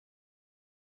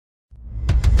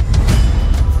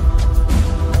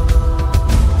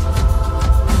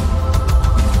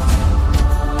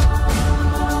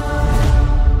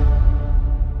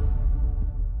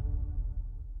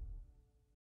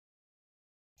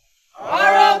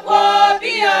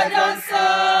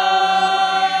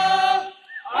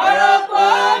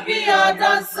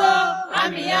ọdọnso,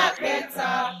 àmì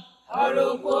àpẹta.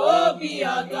 Ọ̀rọ̀kọ̀ òbí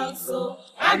ọdọnso,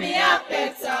 àmì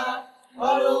àpẹta.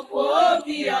 Ọ̀rọ̀kọ̀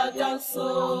òbí ọdọnso.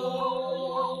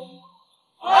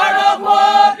 Ọ̀rọ̀kọ̀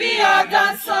òbí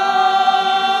ọdọnso.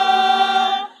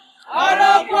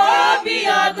 Ọ̀rọ̀kọ̀ òbí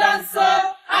ọdọnso,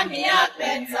 àmì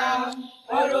àpẹta.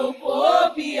 Ọ̀rọ̀kọ̀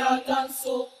òbí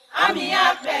ọdọnso, àmì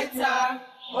àpẹta.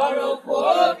 Ọ̀rọ̀kọ̀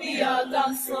òbí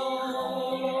ọdọnso.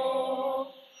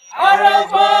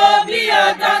 Ọ̀rọ̀kọ̀ òbí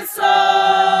ọdọnso.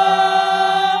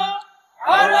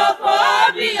 Ọ̀rọ̀kọ̀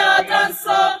òbí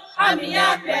ọdọnso, àmì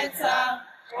àpẹta.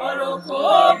 Ọ̀rọ̀kọ̀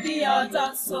òbí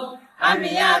ọdọnso,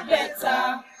 àmì àpẹta.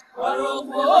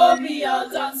 Ọ̀rọ̀kọ̀ òbí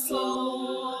ọdọnso.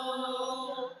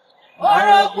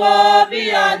 Ọ̀rọ̀kọ̀ òbí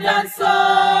ọdọnso.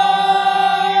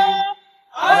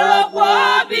 Ọ̀rọ̀kọ̀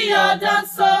òbí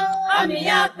ọdọnso, àmì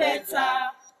àpẹta.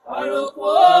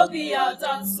 Ọ̀rọ̀kọ̀ òbí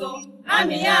ọdọnso,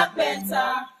 àmì àpẹta.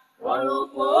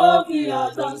 Ọ̀rọ̀kọ̀ òbí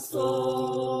ọdọnso.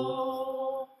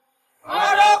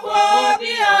 Ọ̀rọ̀kọ̀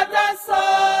òbí ọdọnso.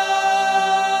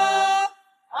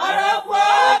 Ọ̀rọ̀kọ̀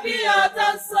òbí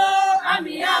ọdọnso,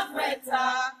 àmì àpẹta.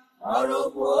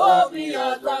 Ọ̀rọ̀kọ̀ òbí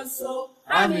ọdọnso,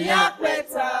 àmì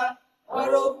àpẹta.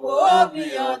 Ọ̀rọ̀kọ̀ òbí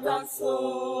ọdọnso.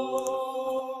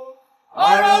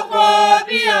 Ọ̀rọ̀kọ̀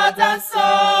òbí ọdọnso.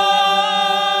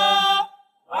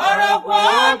 Ọ̀rọ̀kọ̀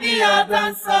òbí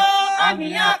ọdọnso, àmì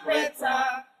àpẹta.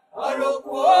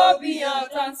 Ọ̀rọ̀kọ̀ òbí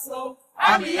ọdọnso,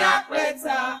 àmì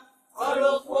àpẹta.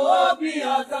 Ọ̀rọ̀kọ̀ òbí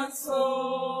ọdọnso.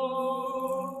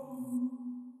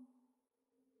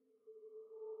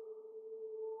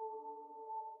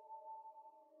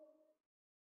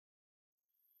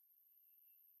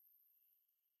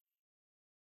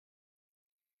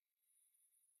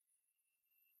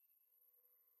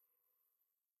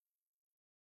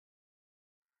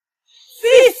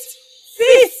 Feast!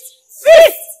 Feast!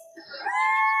 Feast!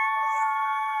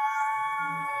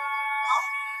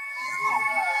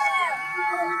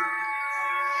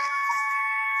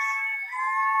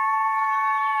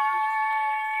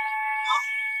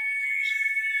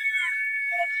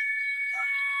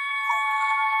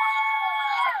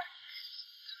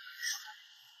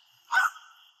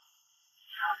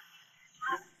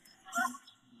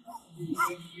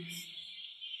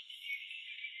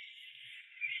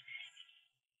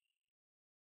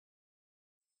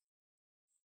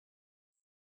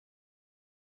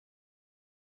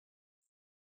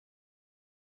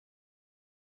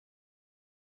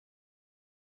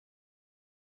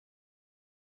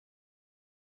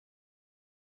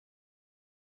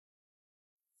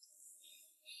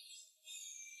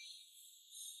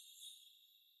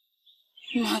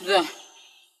 Mother,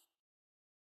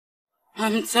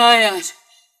 I'm tired.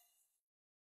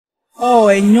 Oh,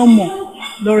 no more.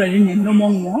 Laureline, no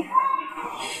more.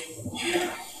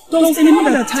 Does any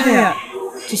mother tire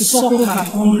to suckle her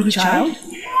hungry child?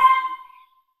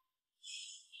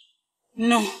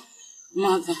 No,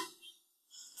 Mother.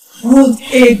 Would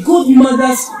a good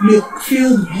mother's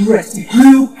milk-filled breast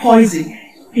brew poison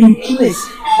in place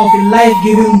of the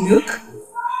life-giving milk?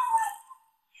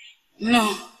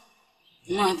 No,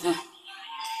 Mother.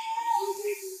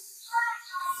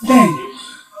 Then,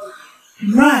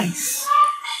 rise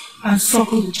and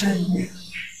suckle the child milk.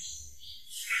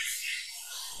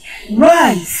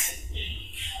 Rise,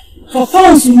 for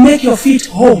thorns will make your feet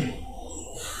whole.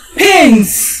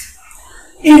 Pains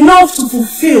enough to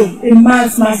fulfill a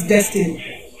man's destiny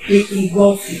will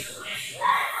engulf you.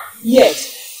 Yet,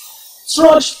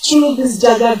 trudge through this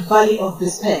jagged valley of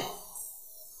despair.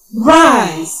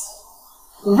 Rise,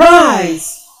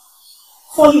 rise,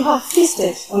 for you have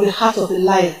feasted on the heart of the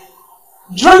lion,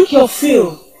 drank your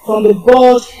fill from the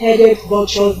bald-headed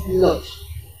vulture's blood,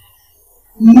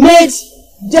 made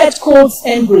dead cold's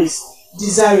embrace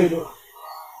desirable,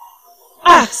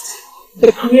 asked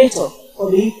the Creator for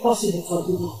the impossible for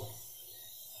you.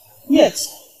 Yet,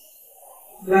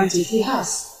 granted he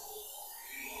has.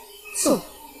 So,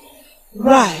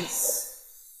 rise,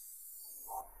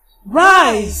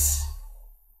 rise,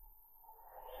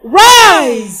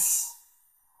 rise!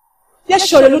 Yes,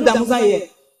 sure, look Damuza here.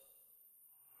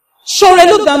 Sure,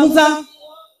 look Damuza.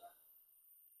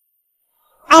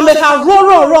 And make her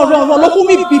roll. Look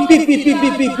me,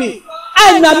 pi.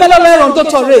 I'm not mellow on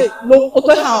Doctor no,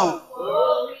 Otohan.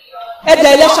 Et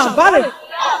the election barre.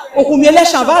 Okumi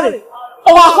election barre.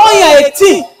 Or a hoya a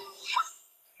tea.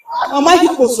 On my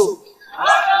hip also.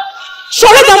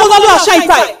 Sure, Damuza, you are shy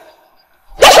pie.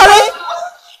 Yes, sure.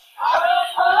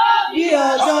 We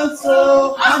are done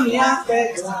so, I'm your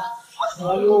better.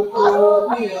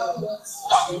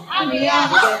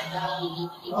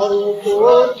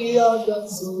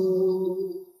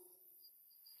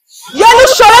 Yẹ́nu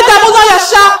ṣọ̀rẹ́ Dàmúzá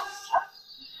Yàṣá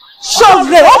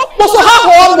Shore, oh, poso ha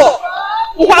homo.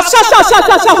 Wa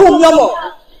sha homo.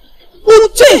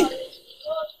 Uti.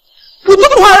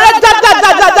 Putu hare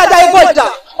da eboja.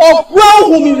 Ogwo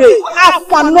humire.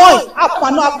 Afano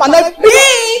bi.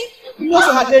 Yo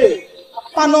so hadere.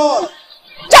 Afano.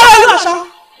 Jara yo sha.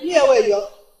 Ni ewe yo.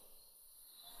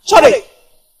 Shore.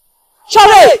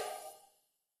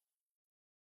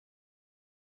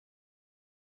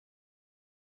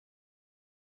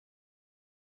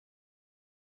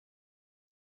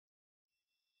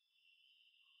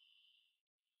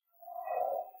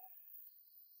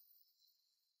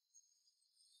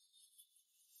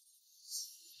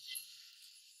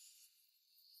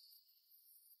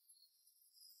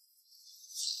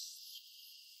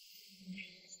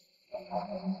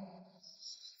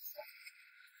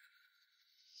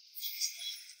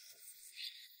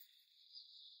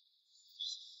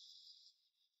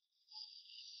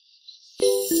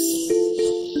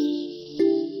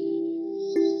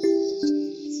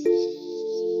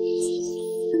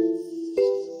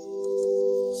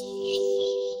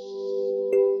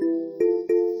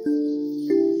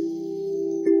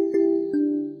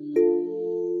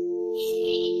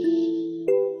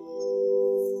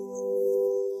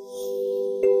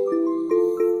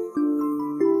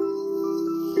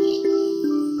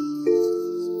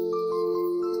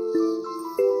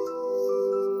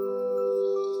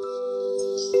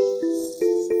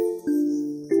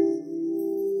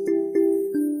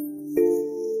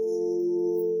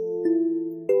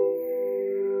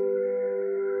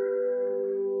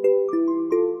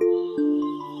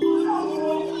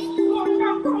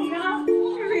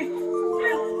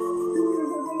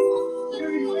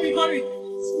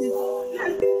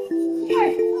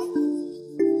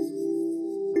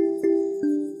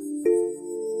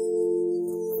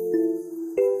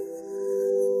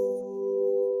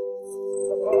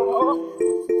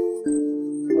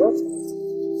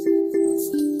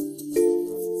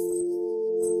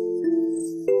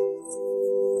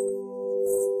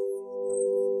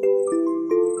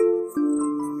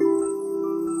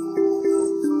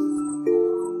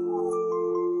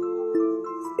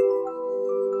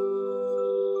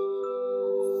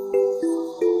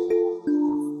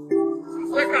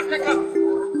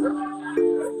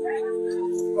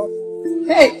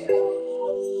 Hey!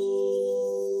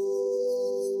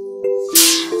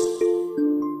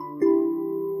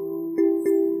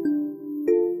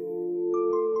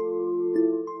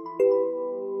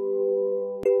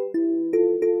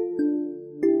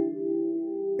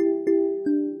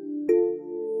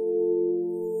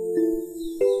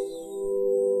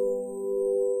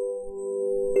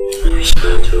 I wish I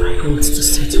had the right words to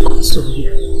say to console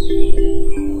you.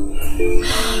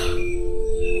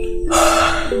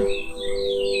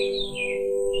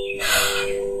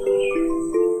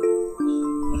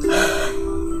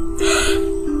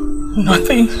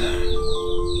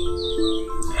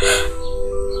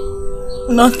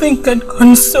 Nothing can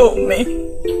console me.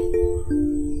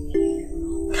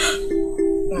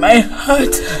 My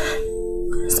heart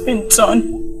has been torn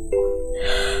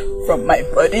from my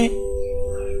body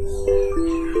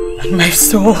and my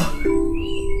soul.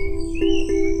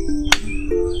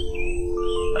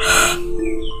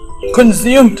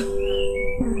 Consumed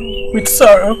with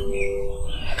sorrow.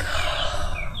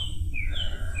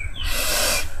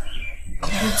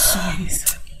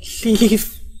 Please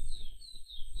leave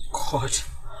God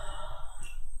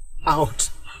out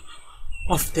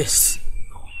of this.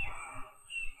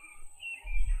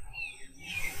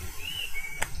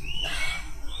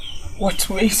 What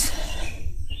ways?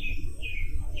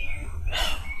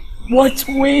 What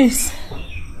ways?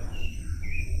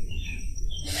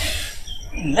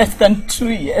 In less than 2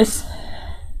 years,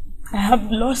 I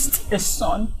have lost a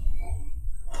son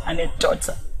and a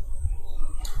daughter.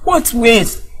 What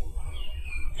ways?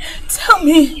 Tell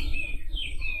me.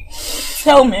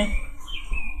 Tell me.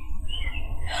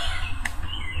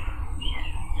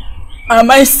 Are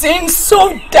my sins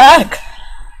so dark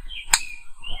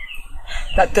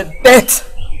that the death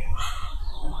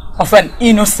of an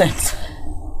innocence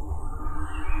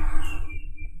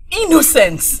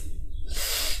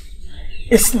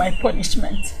is my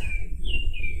punishment?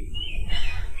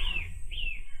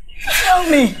 Tell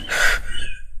me.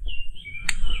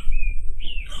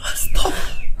 Stop.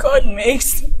 God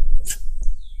makes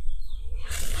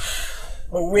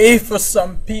a way for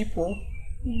some people,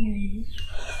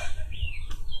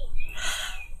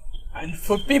 and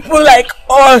for people like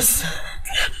us,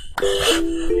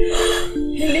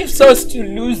 He leaves us to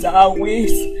lose our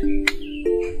ways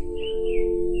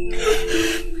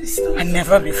and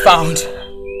never be found.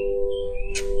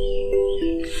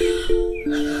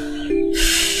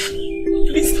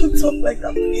 Please don't talk like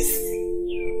that, please.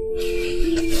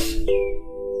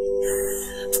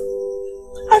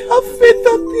 I have faith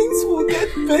that things will get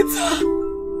better.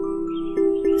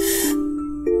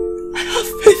 I have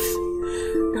faith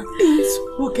that things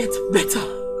will get better.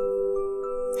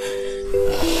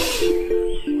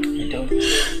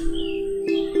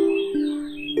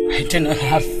 I do not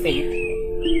have faith.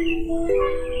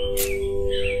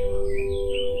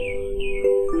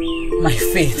 My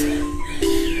faith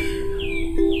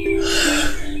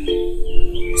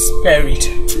is buried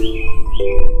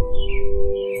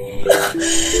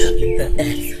in the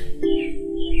earth.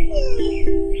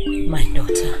 My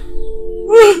daughter.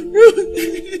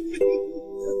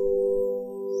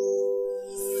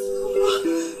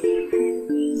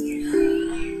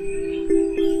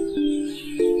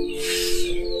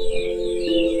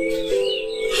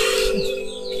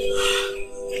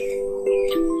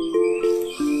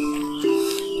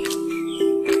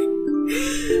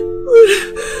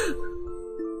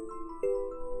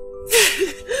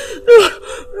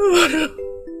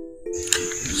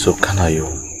 So Kanayo,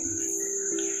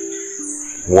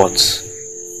 what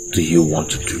do you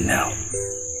want to do now?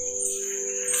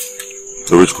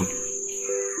 Tobechukwu,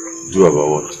 do about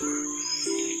what?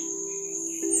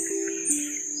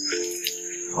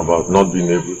 About not being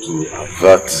able to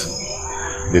avert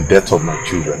the death of my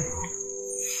children?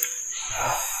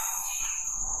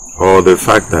 Or the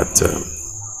fact that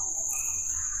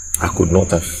I could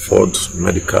not afford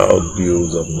medical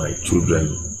bills of my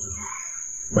children,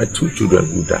 my 2 children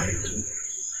who died?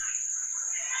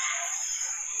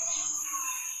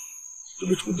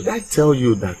 Did I tell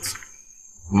you that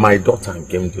my daughter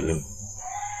Nkemdelim,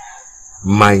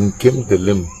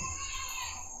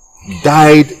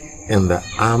 died in the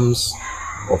arms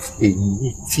of a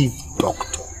native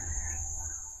doctor?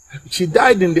 She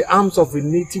died in the arms of a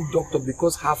native doctor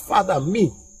because her father,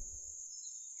 me,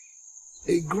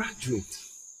 a graduate,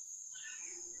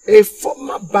 a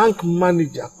former bank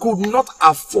manager, could not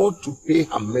afford to pay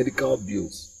her medical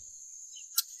bills.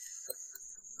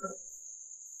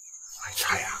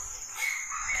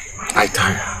 I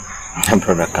tire.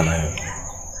 Brother Kanayo,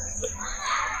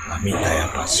 I mean tire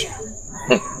pass you.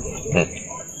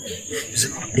 You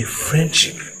see, a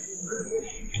friendship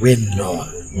where none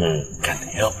can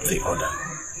help the other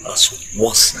is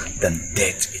worse than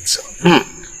death itself.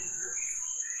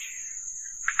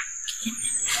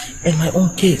 In my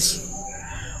own case,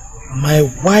 my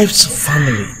wife's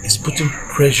family is putting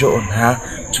pressure on her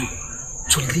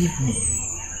to leave me.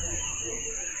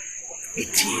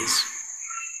 8 years.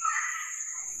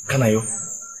 Kanayo,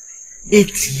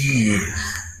 8 years.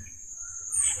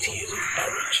 8 years of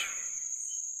marriage.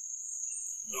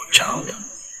 No child.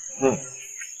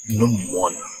 No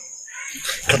money.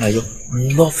 Kanayo,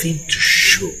 nothing to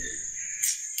show.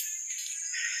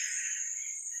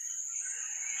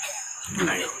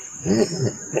 Kanayo,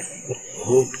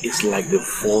 hope is like the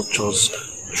vultures'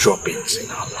 droppings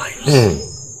in our lives.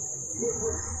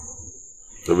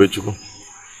 Tobechukwu,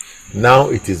 now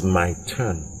it is my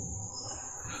turn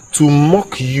to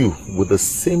mock you with the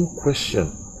same question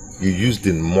you used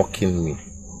in mocking me.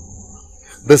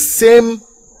 The same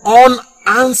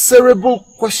unanswerable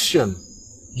question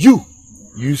you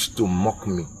used to mock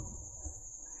me.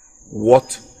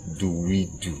 What do we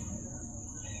do?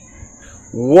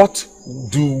 What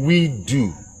do we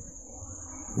do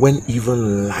when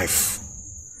even life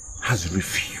has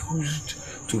refused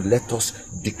to let us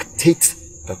dictate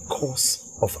the course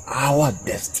of our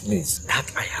destinies?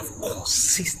 That I have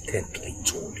consistently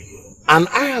told you. And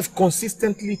I have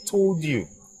consistently told you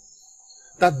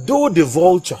that though the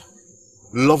vulture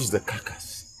loves the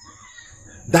carcass,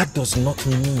 that does not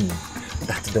mean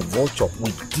that the vulture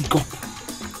will dig up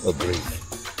a grave.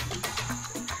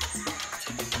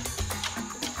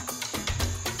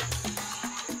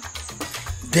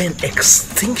 Then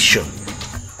extinction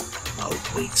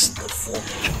awaits the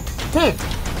vulture.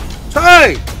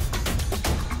 Hey!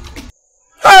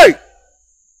 Hey!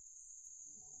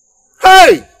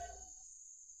 Hey!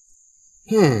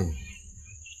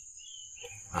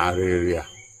 Ariria.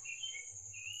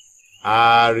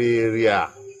 Ariria.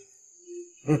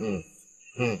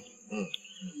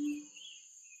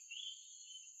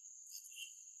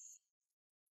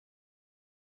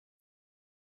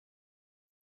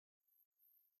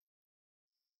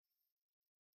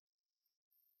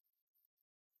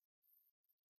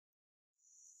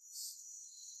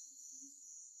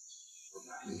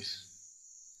 Please.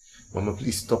 Mama,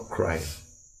 please stop crying.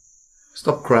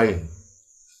 Stop crying.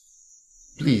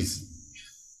 Please.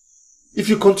 If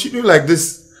you continue like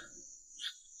this,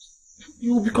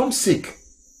 you will become sick.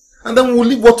 And then we'll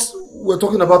leave what we're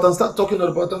talking about and start talking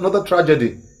about another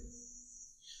tragedy.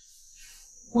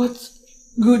 What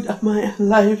good am I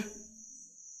alive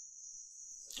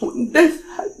when death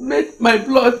has made my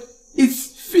blood its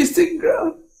feasting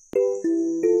ground?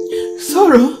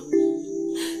 Sorrow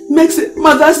makes a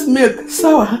mother's milk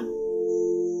sour.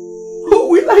 Who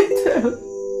will I tell?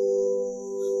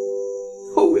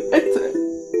 Who will I tell?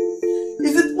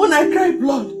 Is it when I cry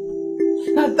blood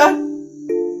that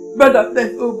bird of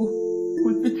death Obu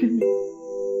will pity me?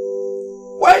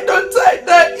 Why don't I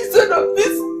die instead of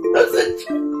this innocent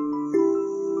child?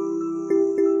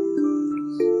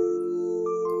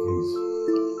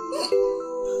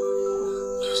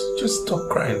 Just stop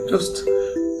crying. Just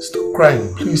stop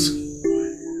crying, please.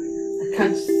 I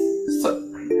can't stop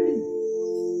crying.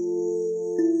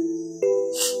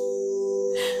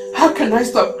 How can I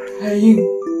stop crying?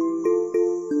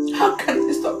 How can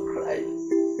I stop crying?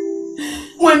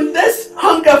 When this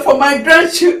hunger for my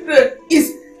grandchildren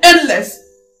is endless.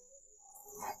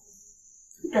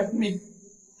 Look at me.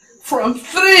 From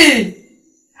 3,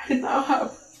 I now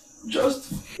have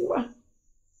just 1.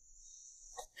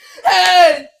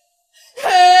 Hey!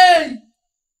 Hey!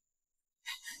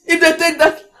 If they take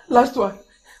that last one,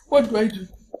 what do I do?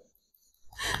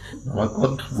 My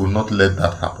God will not let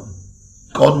that happen.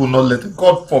 God will not let it.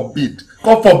 God forbid.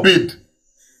 God forbid.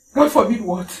 God forbid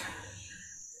what?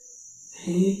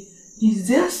 Hey, is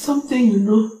there something you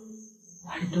know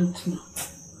I don't know?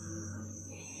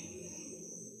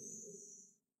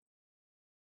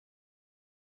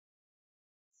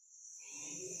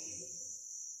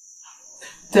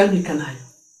 Tell me, Kanayo,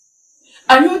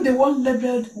 are you the one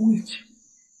labeled witch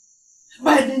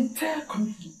by the entire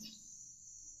community?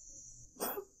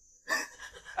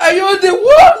 Are you the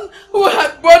one who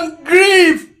had borne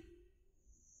grief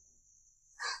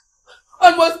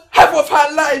almost half of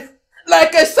her life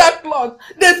like a sackcloth,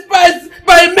 despised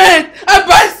by men and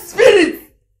by spirits?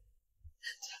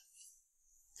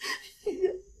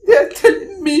 They are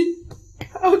telling me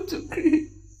how to grieve.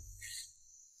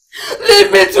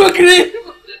 Leave me to grieve.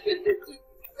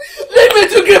 Leave me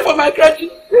to grieve for my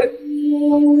grandchildren.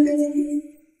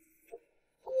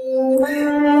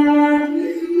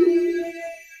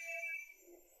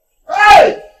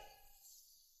 Hey!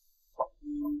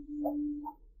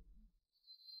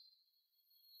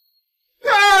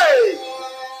 Hey!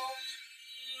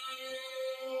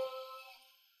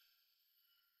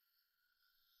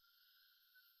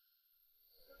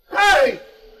 Hey!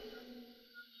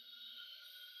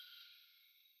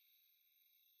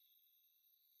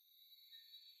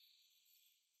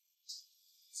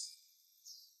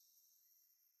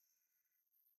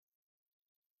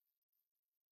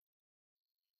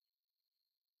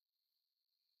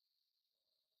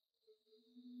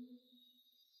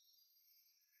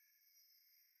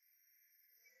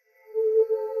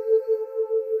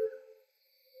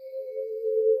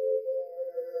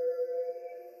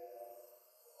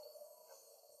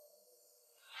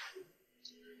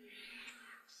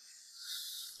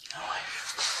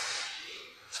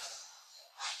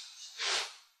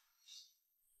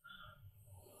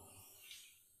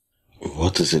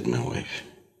 What is it, my wife?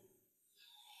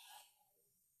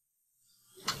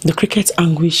 The cricket's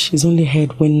anguish is only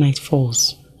heard when night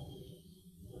falls,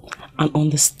 and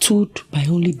understood by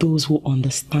only those who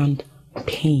understand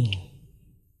pain.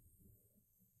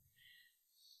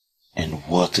 And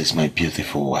what is my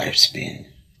beautiful wife's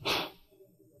pain?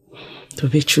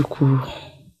 Tobechukwu,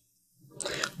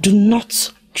 do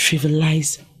not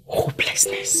trivialize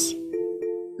hopelessness,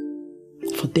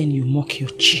 for then you mock your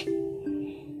chi.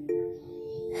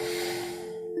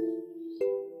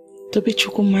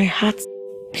 Tobechukwu, my heart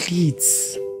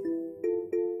bleeds.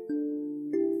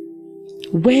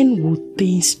 When will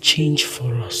things change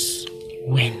for us?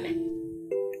 When?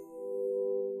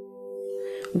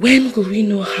 When will we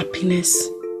know happiness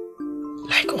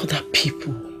like other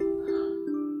people?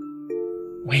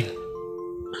 When?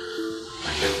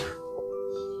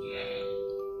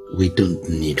 We don't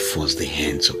need force the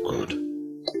hands of God.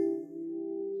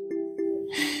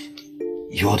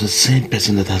 You are the same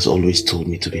person that has always told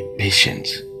me to be patient.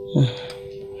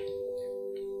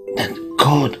 That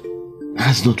God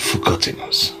has not forgotten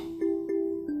us.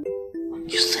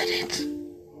 You said it.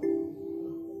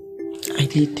 I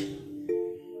did.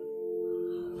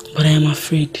 But I am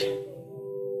afraid.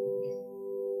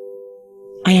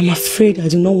 I am afraid I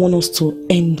do not want us to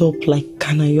end up like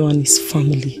Kanayo and his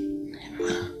family.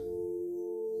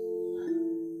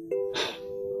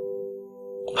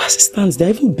 As it stands, they're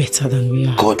even better than we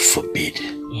are. God forbid.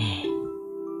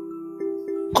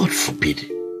 God forbid.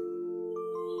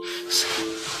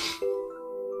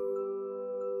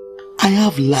 I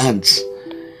have lands,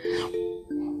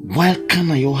 while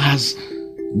Kanayo has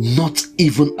not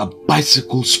even a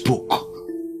bicycle spoke.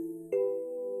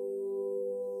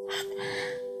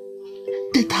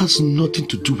 has nothing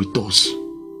to do with us.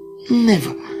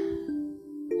 Never.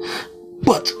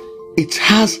 But it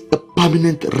has a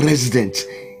permanent resident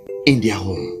in their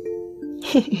home.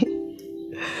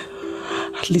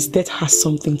 At least death has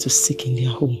something to seek in their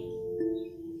home.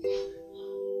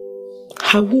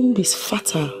 Her womb is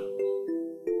fertile,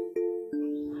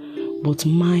 but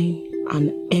mine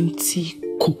an empty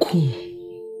cocoon.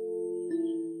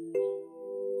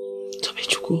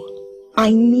 Tobechukwu, I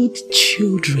need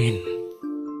children.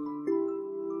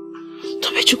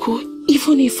 Tobechukwu,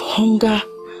 even if hunger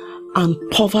and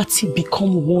poverty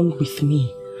become one with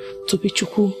me,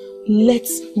 Tobechukwu, let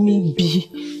me be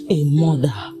a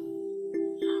mother.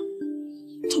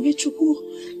 Tobechukwu,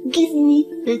 give me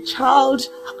a child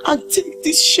and take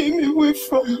this shame away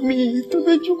from me.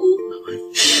 Tobechukwu,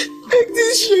 take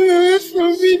this shame away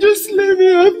from me. Just let me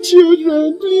have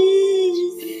children,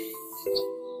 please.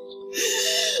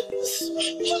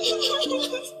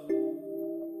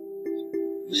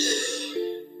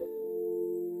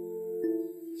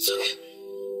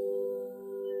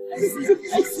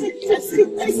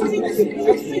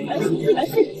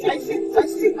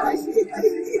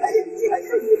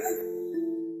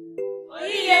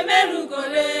 Oyiye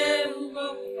merugole ugo,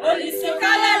 Oliso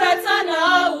kalera tana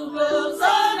ugo,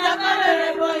 Zonda kalere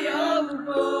boyo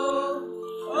ugo.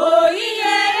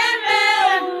 Oyiye eme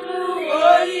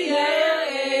oyiye,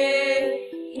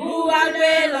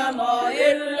 Uwabela mo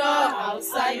erula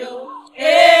hausayo,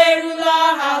 erula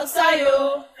hausayo,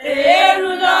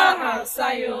 erula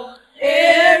hausayo,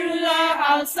 erula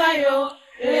hausayo,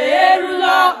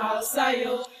 erula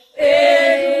hausayo,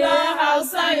 erula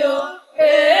hausayo.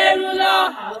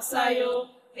 Erula hausayo,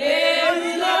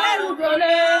 erula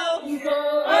merugole ugo,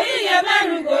 oyiye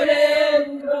merugole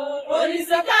ugo,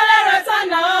 Oliso kalere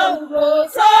tana ugo,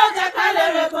 Soja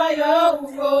kalere boyo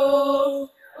ugo.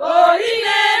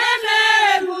 Oyiye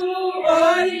emeguru,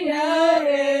 oyiye,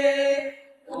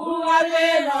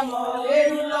 Uwabela mo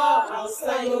erula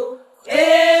hausayo,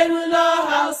 erula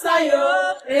hausayo,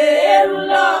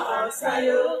 erula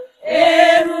hausayo,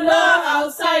 erula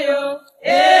hausayo.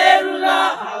 Erula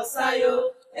hausayo,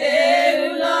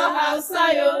 erula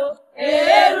hausayo,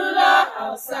 erula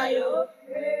hausayo.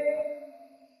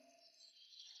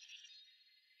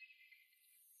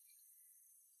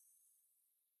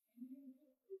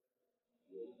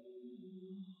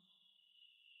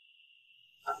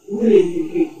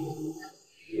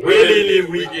 Willingly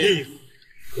we give.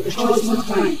 The choice not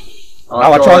mine.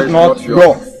 Our choice not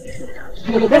yours.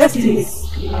 The destinies.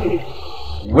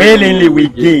 Willingly we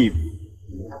give.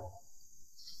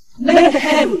 Let the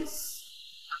heavens,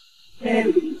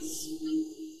 heavens,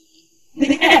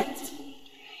 the earth,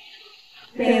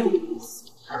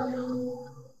 heavens,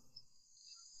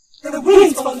 the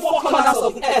winds from the four corners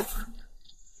of the earth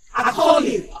are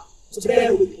calling to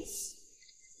bear witness.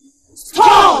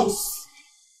 Storms,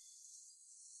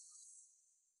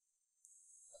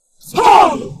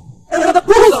 storm in the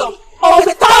bosom of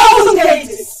 1,000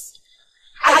 ages,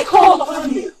 I call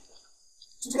upon you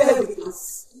to bear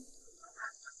witness.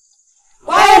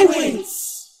 Wild winds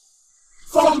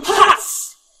from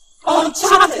paths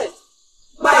uncharted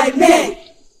by men,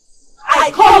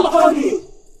 I call upon you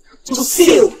to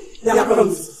seal their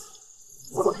promises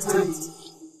for eternity.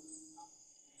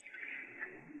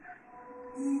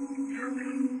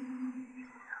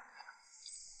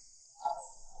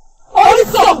 Only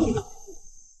talk with me.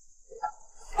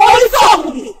 Only talk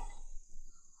with me.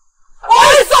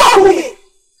 Only talk with me.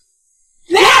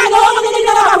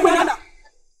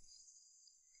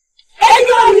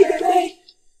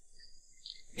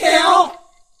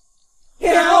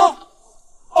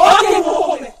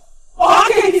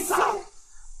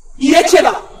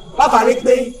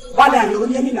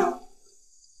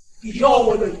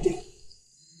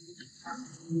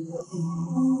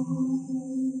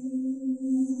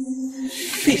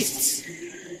 Feast.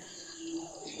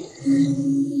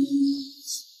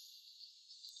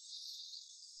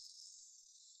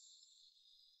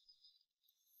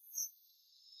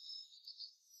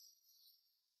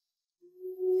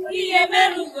 Oyiye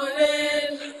merugole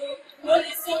ugo,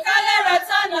 Oliso kalere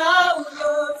tana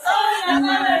ugo, Zonda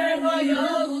kalere boyo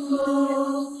ugo.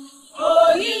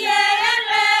 Oyiye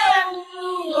eme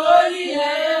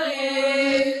oyiye,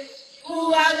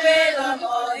 Uwabela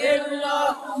mo erula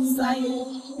hausayo,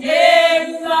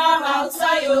 erula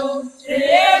hausayo,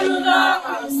 erula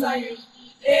hausayo,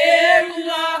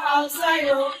 erula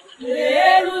hausayo,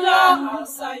 erula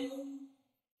hausayo.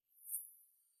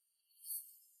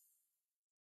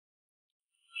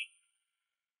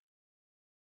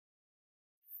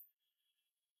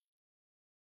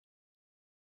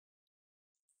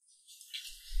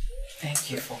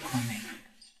 Thank you for coming.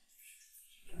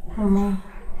 Mama,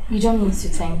 you don't need to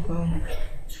thank me.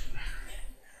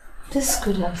 This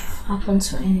could have happened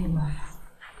to anyone.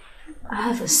 I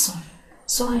have a son,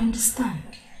 so I understand.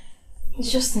 You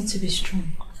just need to be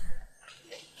strong.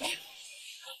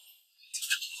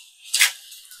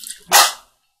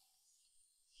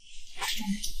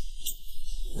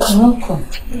 Welcome.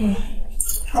 Yeah.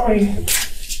 How are you?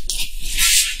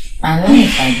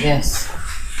 I guess.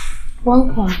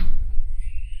 Welcome.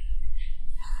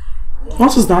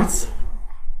 What is that?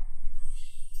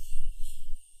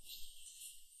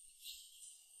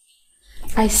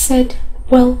 I said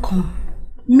welcome.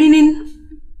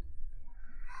 Meaning?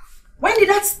 When did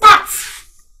that start?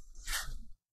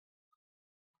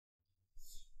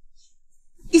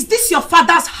 Is this your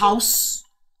father's house?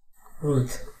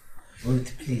 Ruth,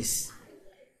 please.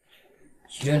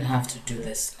 You don't have to do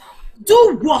this now.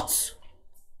 Do what?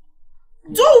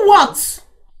 Do what?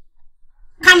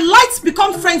 Can light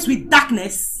become friends with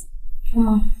darkness?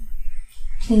 Mama,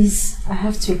 please, I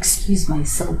have to excuse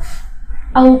myself.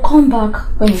 I will come back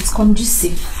when it's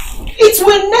conducive. It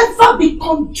will never be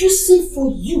conducive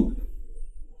for you.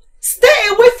 Stay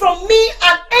away from me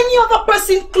and any other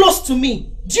person close to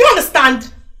me. Do you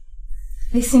understand?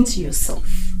 Listen to yourself.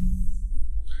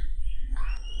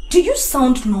 Do you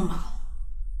sound normal?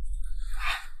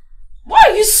 Why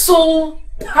are you so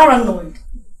paranoid?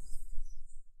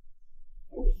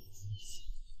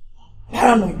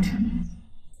 Paranoid.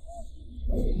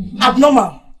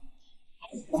 Abnormal.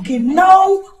 Okay,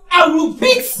 now I will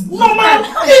beat normal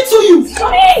into you.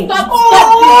 Hey,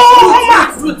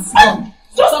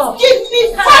 Just give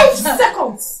me 5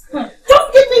 seconds.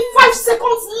 Just give me 5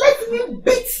 seconds. Let me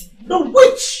beat the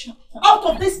witch out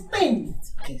of this thing.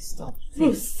 Okay, stop.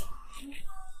 Ruth,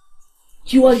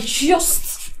 you are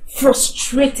just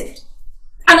frustrated.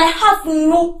 And I have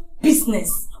no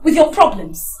business with your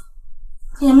problems.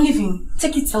 I am leaving.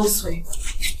 Take it elsewhere.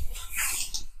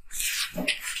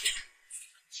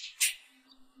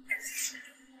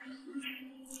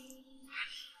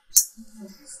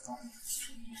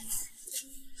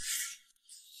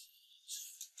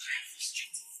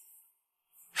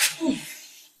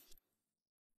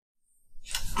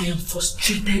 I am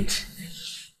frustrated,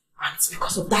 and it's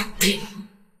because of that thing.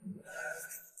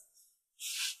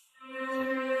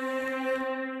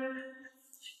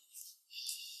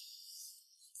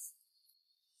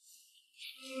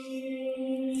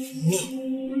 Me,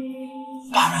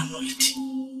 paranoid.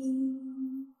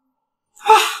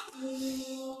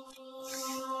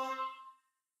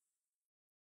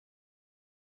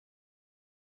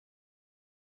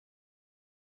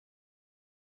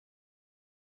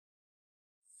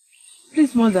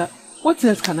 Please, mother, what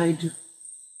else can I do?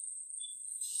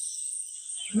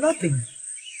 Nothing.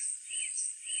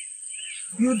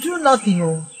 You do nothing,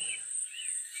 oh.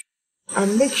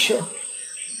 And make sure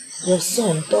your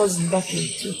son doesn't back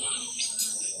into.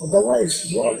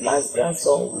 Otherwise, your last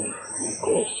grandson will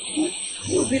go.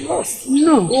 You'll be lost.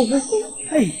 No.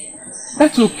 Hey,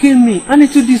 that will kill me and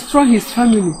it will destroy his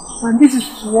family. And this is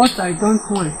what I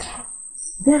don't want.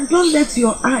 Then don't let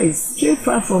your eyes stray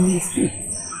far from his feet.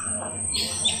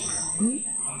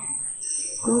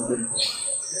 Go there.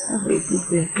 Have a good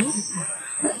day.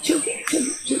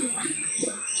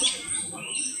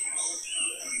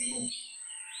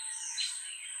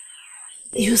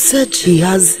 You said he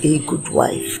has a good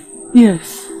wife.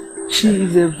 Yes, she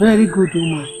is a very good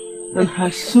woman and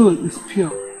her soul is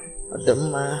pure.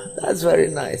 That's very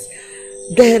nice.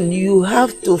 Then you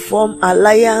have to form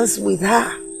alliance with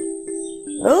her.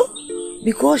 Oh?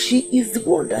 Because she is the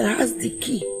one that has the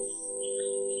key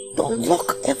to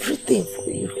unlock everything for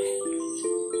you.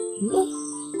 No?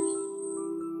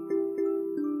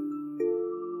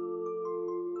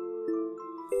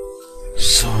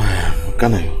 So,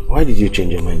 Kanayo, why did you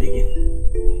change your mind again?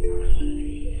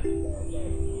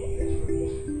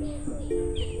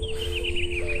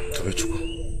 Tobechukwu,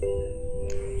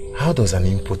 how does an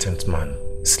impotent man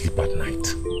sleep at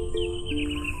night?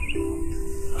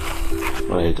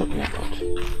 What are you talking about?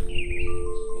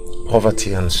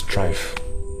 Poverty and strife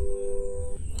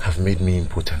have made me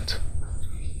impotent.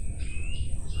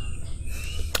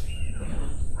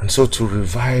 And so to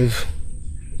revive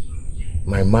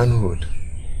my manhood,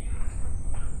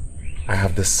 I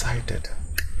have decided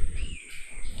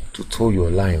to toe your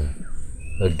line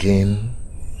again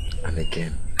and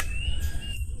again.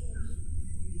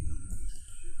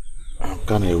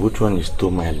 Kanayo, which one is toe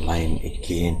my line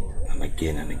again and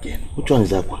again and again? Which one is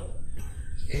that one?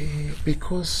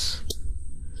 Because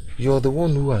you're the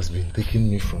one who has been taking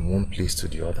me from one place to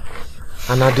the other.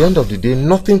 And at the end of the day,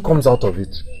 nothing comes out of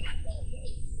it.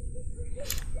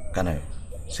 Kanayo,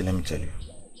 see, let me tell you.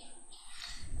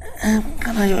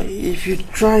 Kanayo, if you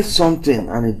try something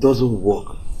and it doesn't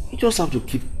work, you just have to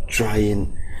keep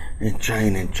trying and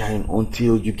trying and trying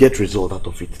until you get result out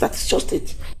of it. That's just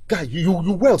it. Guy, you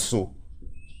well so.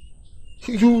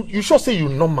 You sure say you're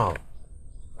normal.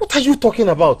 What are you talking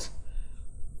about?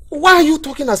 Why are you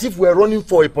talking as if we're running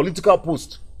for a political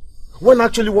post? When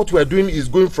actually what we're doing is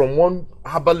going from one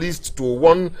herbalist to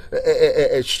one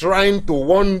shrine to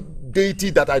one deity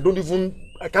that I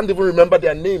can't even remember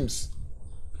their names.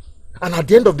 And at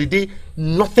the end of the day,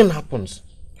 nothing happens.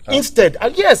 Instead,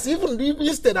 yes, even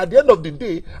instead, at the end of the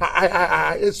day,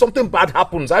 something bad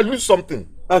happens. I lose something.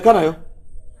 Kanayo,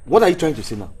 what are you trying to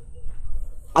say now?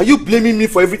 Are you blaming me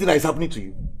for everything that is happening to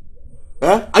you?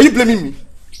 Huh? Are you blaming me?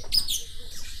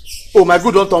 Oh, my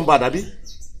good don't turn bad, Abi?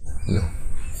 No.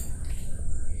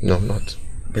 No, I'm not.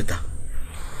 Better.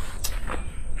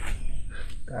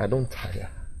 I don't tire.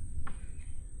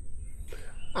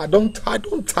 I don't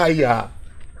tire.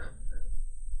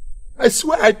 I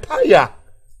swear I tire.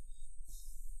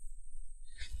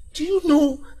 Do you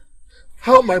know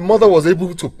how my mother was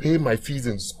able to pay my fees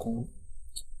in school?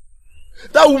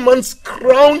 That woman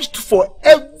scrounged for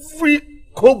every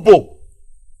kobo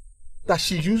that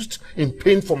she used in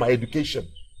paying for my education.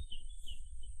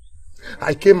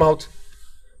 I came out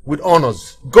with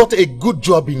honors, got a good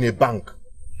job in a bank.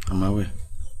 On my way.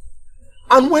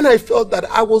 And when I felt that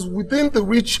I was within the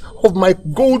reach of my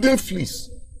golden fleece,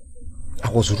 I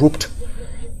was roped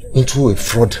into a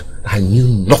fraud I knew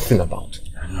nothing about.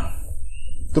 I know.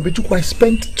 Tobechukwu, I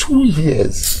spent 2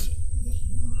 years.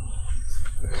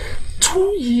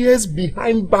 2 years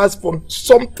behind bars for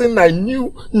something I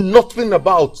knew nothing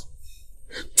about.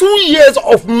 2 years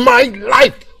of my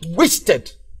life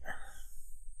wasted.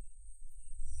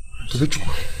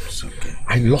 It's okay.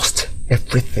 I lost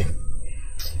everything.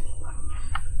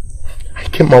 I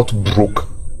came out broke.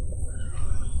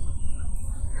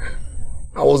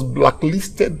 I was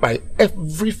blacklisted by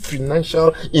every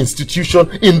financial institution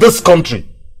in this country.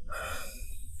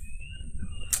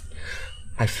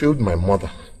 I failed my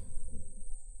mother.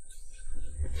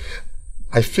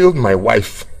 I failed my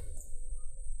wife.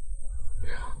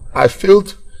 I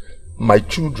failed my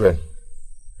children.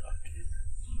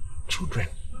 Children?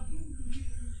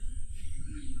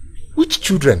 Which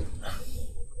children?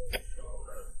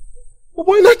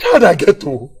 Why not child I get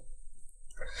to?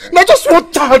 Not just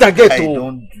one child I get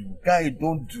to. Guy,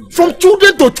 don't do. From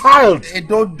children to child. Hey,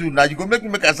 don't do. Now you go make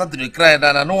me start to cry and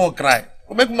I don't want to cry.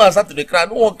 Go make me start to cry. I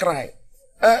don't want to cry.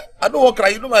 I don't want to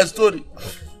cry. You know my story.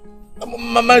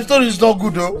 My story is not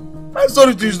good though. My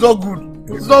story is not good.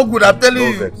 It's not good. I'm telling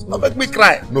you. Vex, don't make me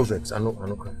cry. No vex. I know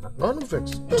cry. No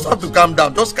vex. Just have to calm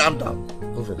down. Just calm down.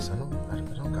 No vex. I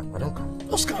don't calm.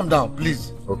 Just calm down,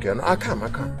 please. Okay, I calm. I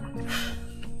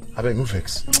beg no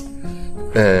vex.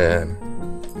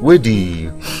 Where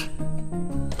the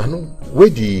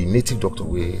native doctor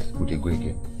where would they go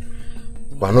again?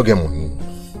 But I no get money.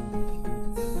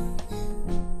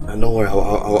 And don't worry,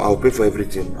 I'll pay for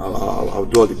everything. I'll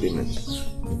do all the payments.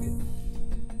 Okay.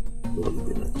 Do all the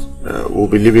payments. We'll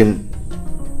be leaving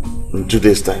in 2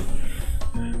 days' time.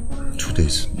 2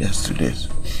 days? Yes, 2 days.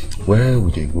 Where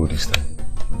would they go this time?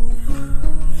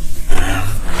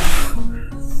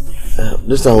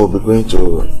 This time we'll be going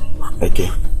to Eke.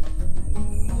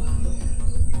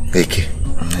 Eke?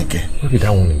 Eke. Maybe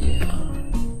that one again.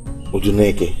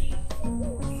 Ujuneke.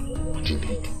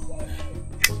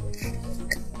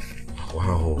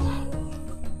 Wow.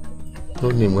 No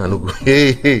name, I no go.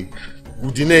 Hey.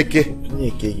 Ujuneke.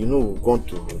 Ujuneke, you know we've gone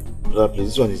to that place.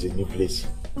 This one is a new place.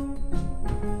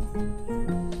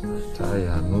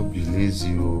 Taya, no be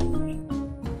lazy.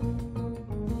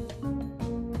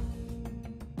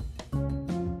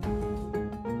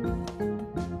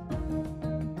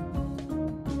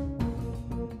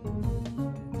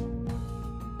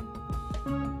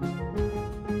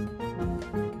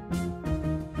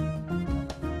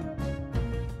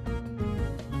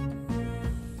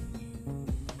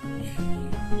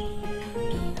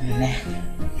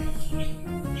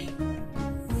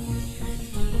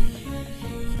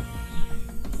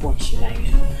 What should I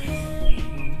do?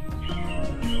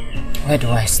 Where do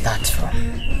I start from?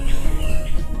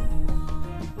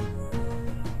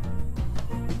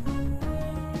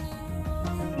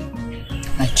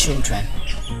 My children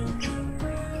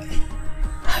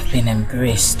have been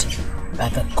embraced by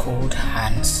the cold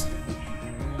hands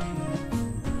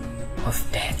of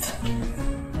death.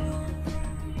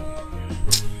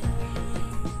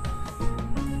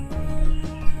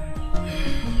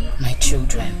 My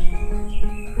children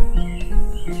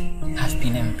have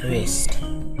been embraced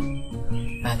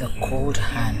by the cold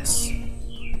hands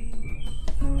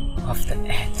of the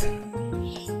earth.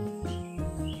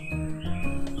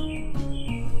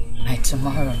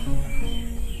 tomorrow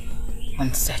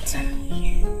uncertain.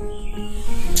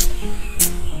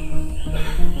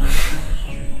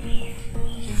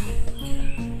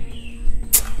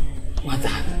 Mother,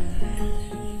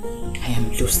 I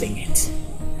am losing it.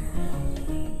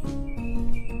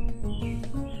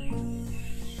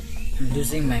 I'm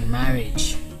losing my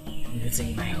marriage. I'm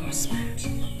losing my husband.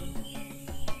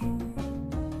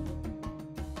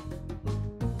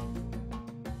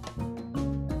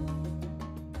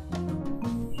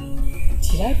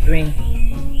 Did I bring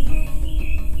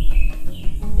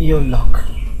your luck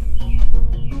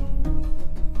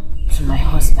to my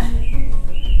husband,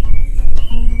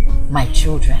 my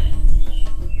children?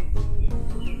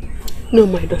 No,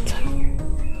 my daughter.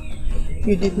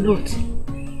 You did not.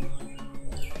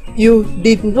 You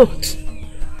did not.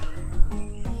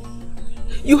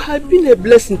 You have been a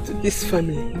blessing to this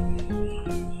family.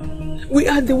 We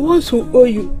are the ones who owe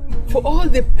you for all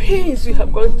the pains you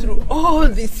have gone through all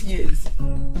these years.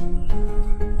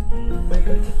 My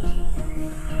daughter.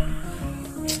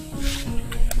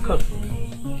 Come.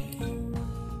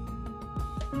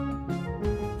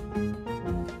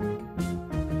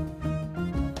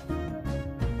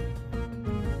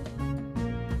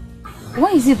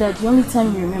 Why is it that the only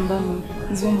time you remember me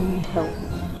is when you need help?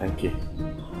 Thank you.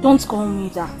 Don't call me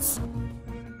that.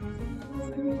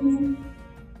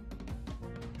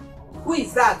 Who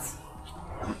is that?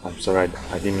 I'm sorry,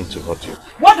 I didn't mean to hurt you.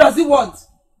 What does he want?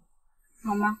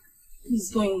 Mama,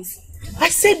 please go easy. I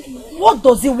said, what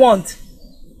does he want?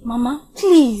 Mama,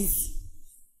 please.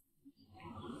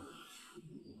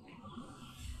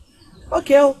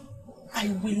 Okay, I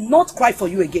will not cry for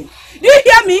you again. Do you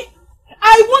hear me?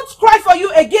 I won't cry for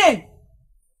you again.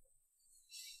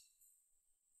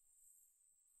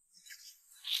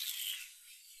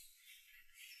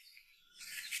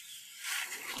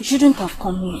 You shouldn't have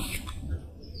come here.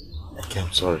 Okay,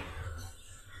 I'm sorry.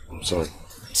 I'm sorry.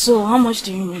 So, how much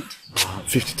do you need?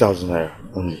 50,000 naira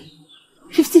only.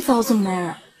 50,000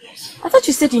 naira? Yes. I thought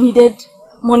you said you needed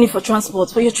money for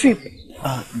transport, for your trip.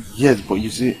 Yes, but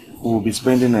you see, we'll be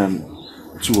spending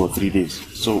 2 or 3 days.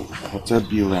 So, hotel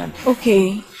bill and...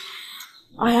 Okay.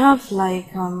 I have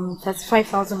like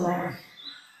 35,000 naira.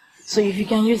 So if you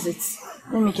can use it,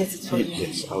 let me get it for you.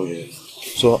 Yes, I will use it.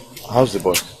 So, how's the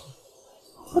boy?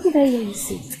 What did I hear you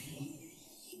say?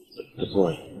 The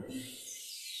boy.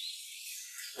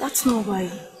 That's nobody.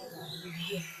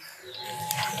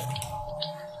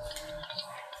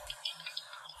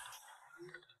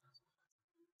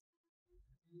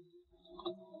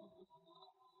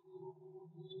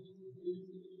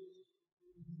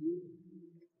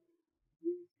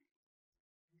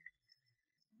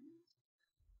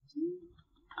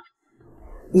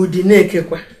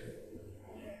 Udinekekwa.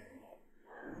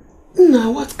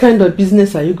 Now, what kind of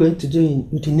business are you going to do in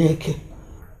Udineke?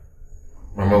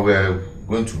 Mama, we are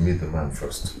going to meet the man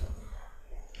first.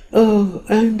 Oh,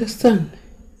 I understand.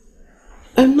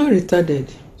 I'm not retarded.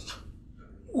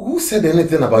 Who said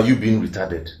anything about you being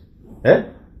retarded? Eh?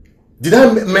 Did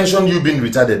I mention you being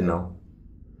retarded now?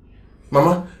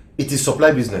 Mama, it is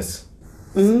supply business.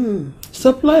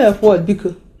 Supply of what,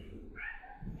 Biko?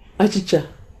 Achicha.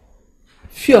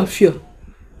 Fio.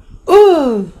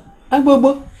 Oh,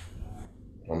 Agbobo.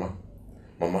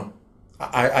 Mama,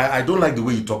 I don't like the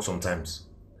way you talk sometimes.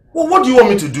 Well, what do you want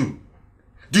me to do?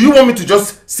 Do you want me to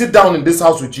just sit down in this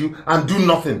house with you and do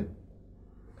nothing?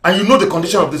 And you know the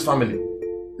condition of this family?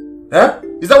 Eh?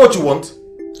 Is that what you want?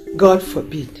 God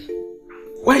forbid.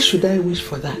 Why should I wish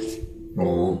for that?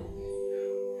 Oh.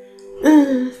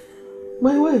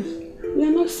 My wife,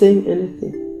 you're not saying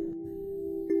anything.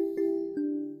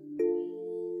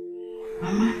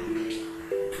 Mama,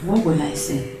 what will I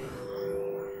say?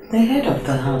 The head of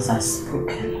the house has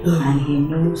spoken and he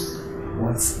knows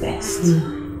what's best.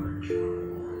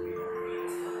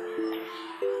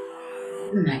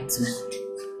 Good night, man.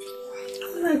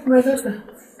 Good night, my daughter.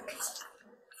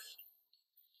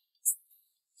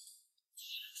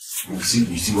 You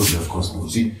see what you have caused now.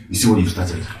 You see what you've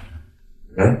started.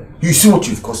 Eh? You see what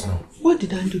you've caused now. What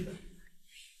did I do?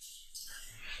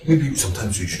 Maybe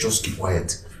sometimes you should just keep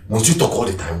quiet. Must you talk all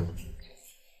the time?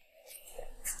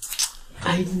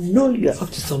 I know you are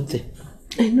up to something.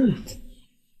 I know it.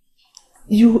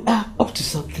 You are up to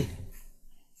something.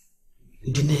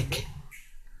 Udineke.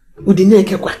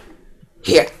 Udineke kwa.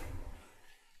 Here.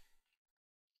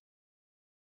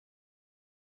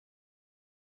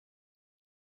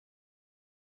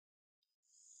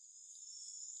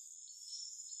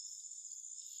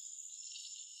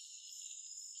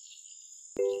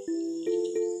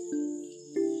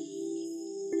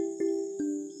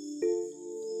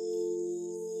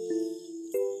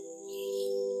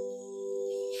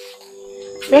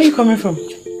 Where are you coming from?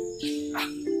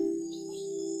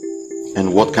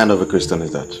 And what kind of a question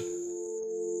is that?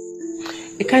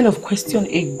 A kind of question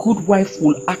a good wife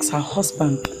will ask her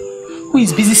husband, who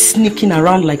is busy sneaking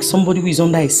around like somebody who is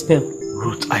under a spell.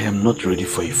 Ruth, I am not ready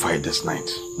for a fight this night,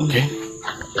 okay?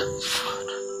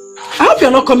 I hope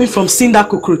you're not coming from seeing that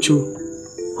cockroach.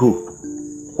 Who?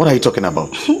 What are you talking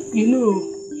about? You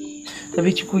know.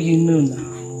 Tobechukwu, you know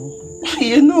now.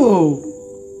 You know.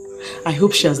 I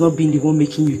hope she has not been the one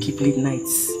making you keep late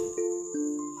nights.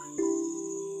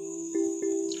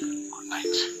 Good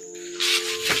night.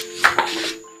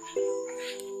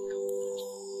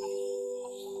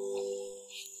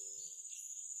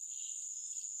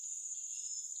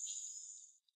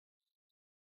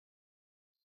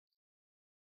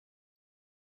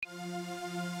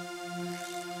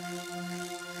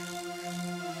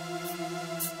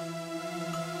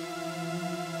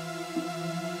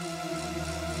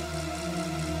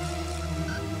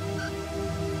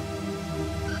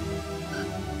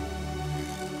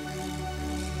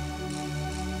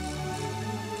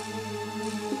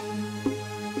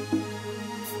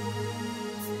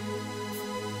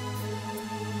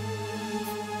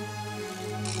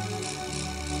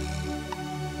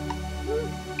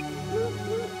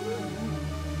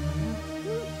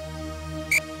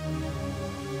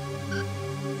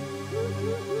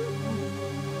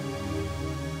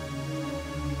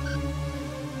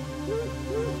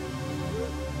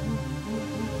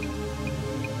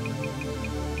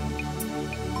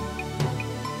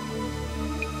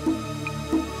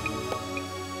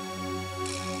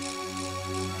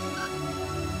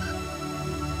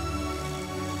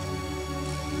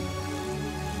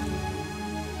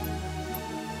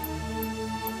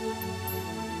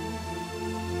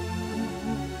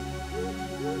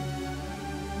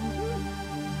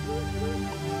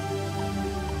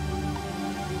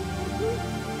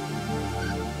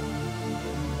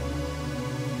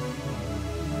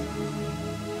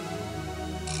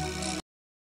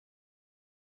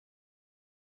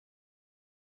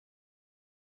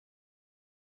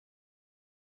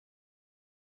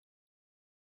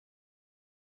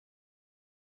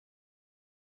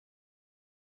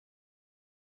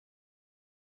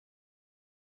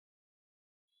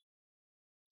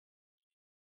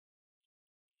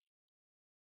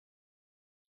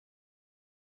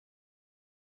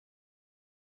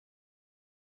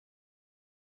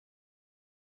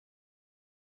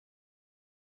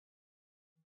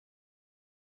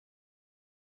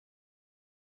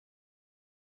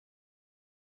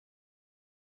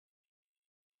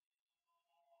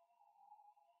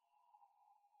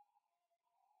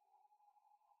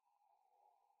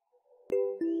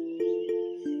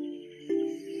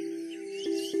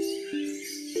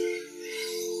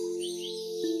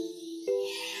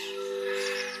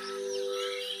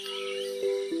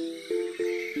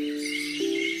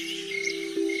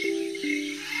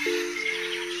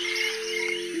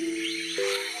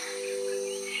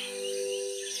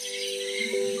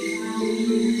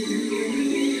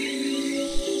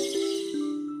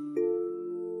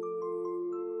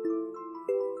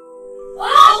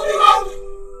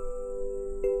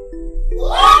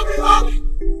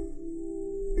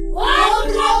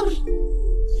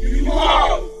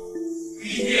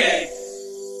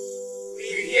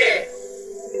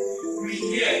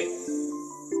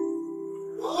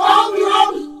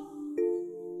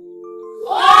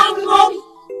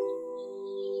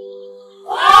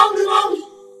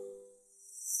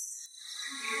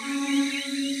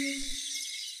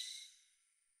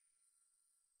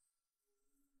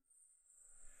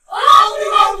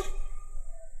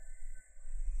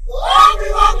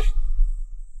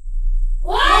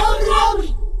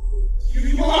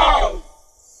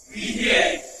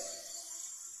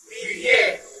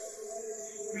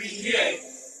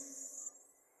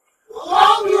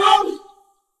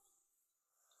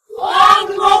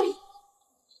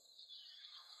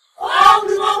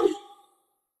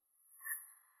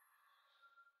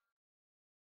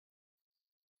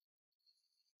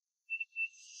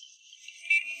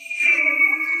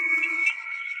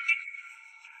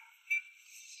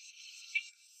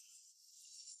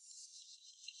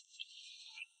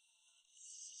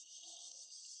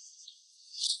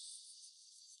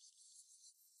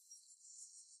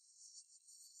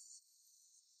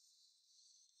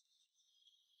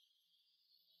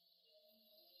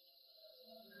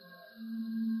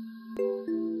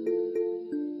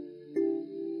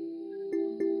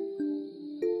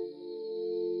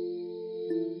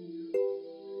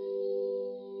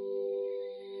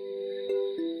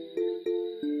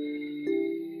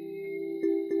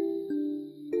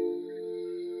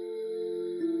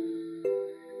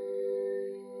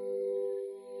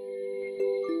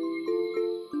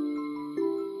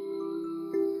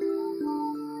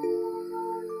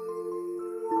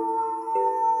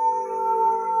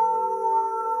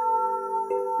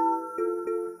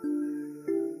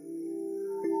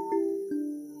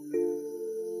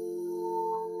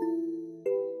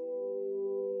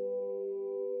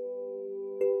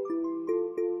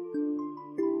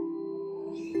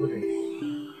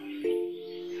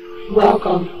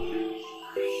 Welcome.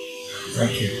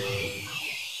 Thank you.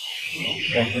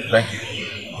 Thank you.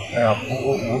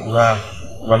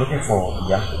 We're looking for,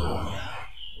 yeah?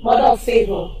 Mother of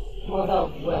favor, mother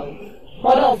of wealth,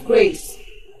 mother of grace.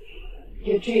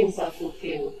 Your dreams are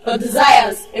fulfilled. Your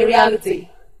desires a reality.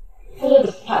 Follow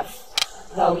the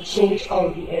path that will change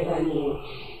all you ever knew.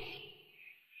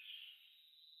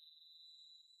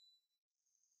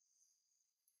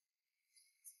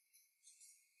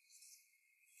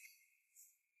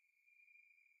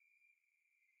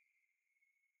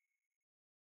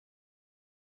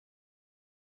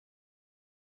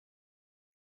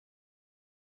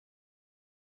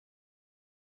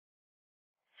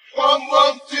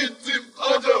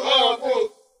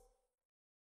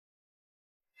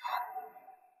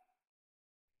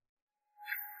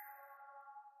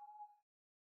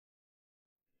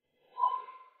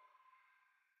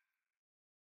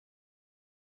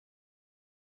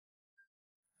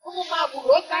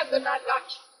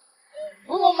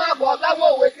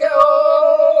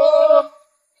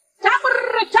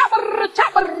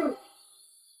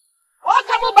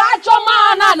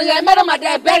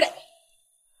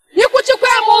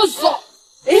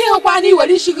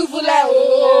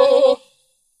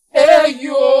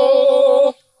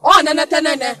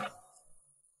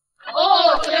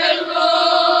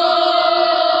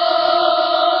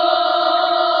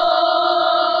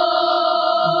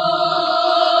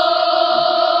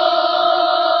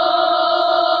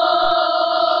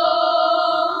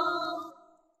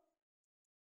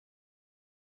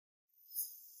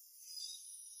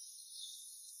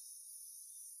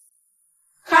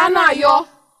 Kanayo,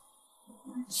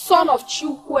 son of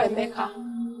Chukwu Emeka.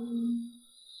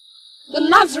 The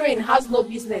Nazarene has no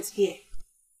business here.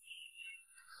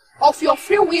 Of your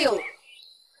free will,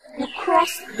 you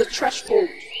cross the threshold.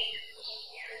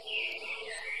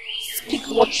 Speak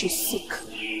what you seek.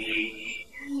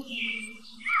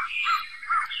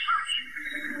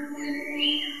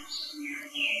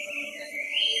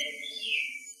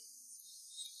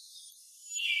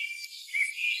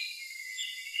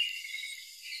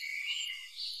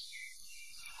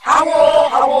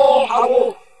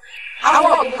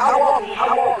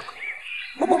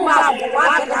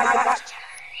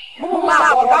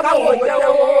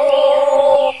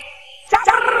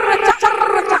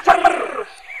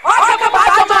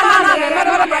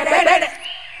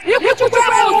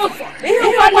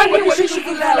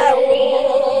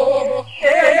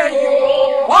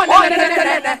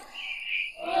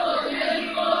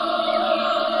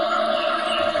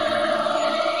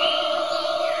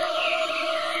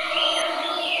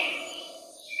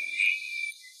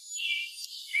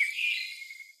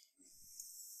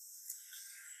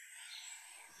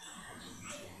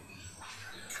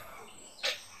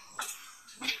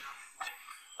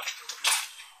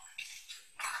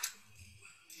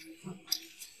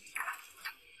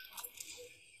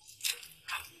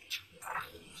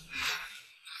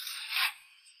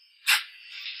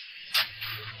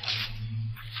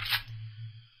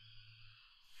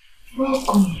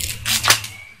 Welcome.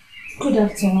 Good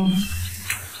afternoon.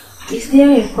 Is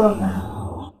there a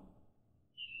problem?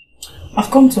 I've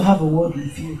come to have a word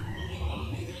with you.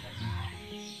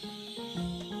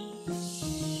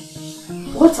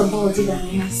 What about it, I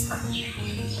ask?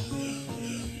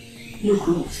 Look,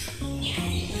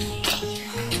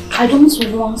 I don't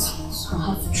want to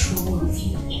have trouble with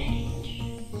you.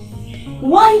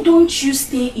 Why don't you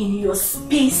stay in your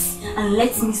space and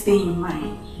let me stay in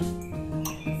mine?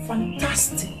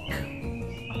 Fantastic.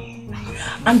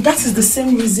 And that is the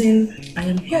same reason I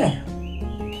am here.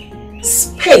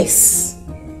 Space.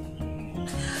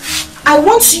 I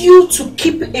want you to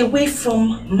keep away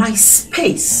from my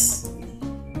space.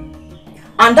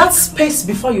 And that space,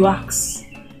 before you ask,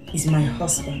 is my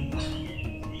husband.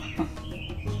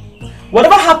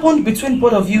 Whatever happened between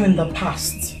both of you in the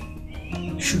past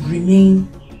should remain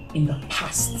in the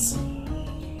past.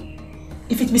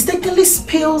 If it mistakenly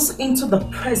spills into the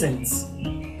present,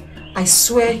 I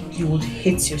swear you would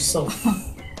hate yourself.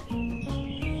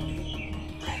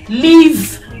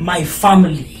 Leave my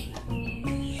family.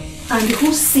 And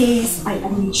who says I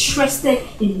am interested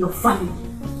in your family?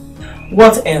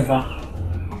 Whatever.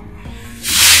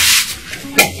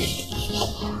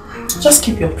 Just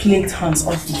keep your plagued hands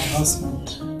off my husband.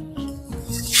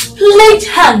 Plagued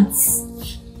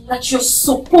hands that your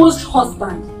supposed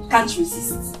husband can't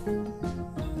resist.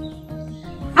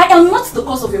 I am not the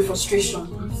cause of your frustration.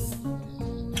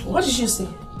 What did you say?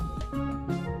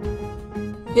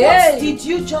 Hey. What did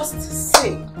you just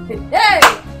say? Hey!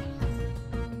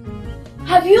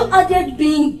 Have you added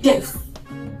being deaf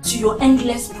to your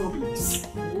endless problems?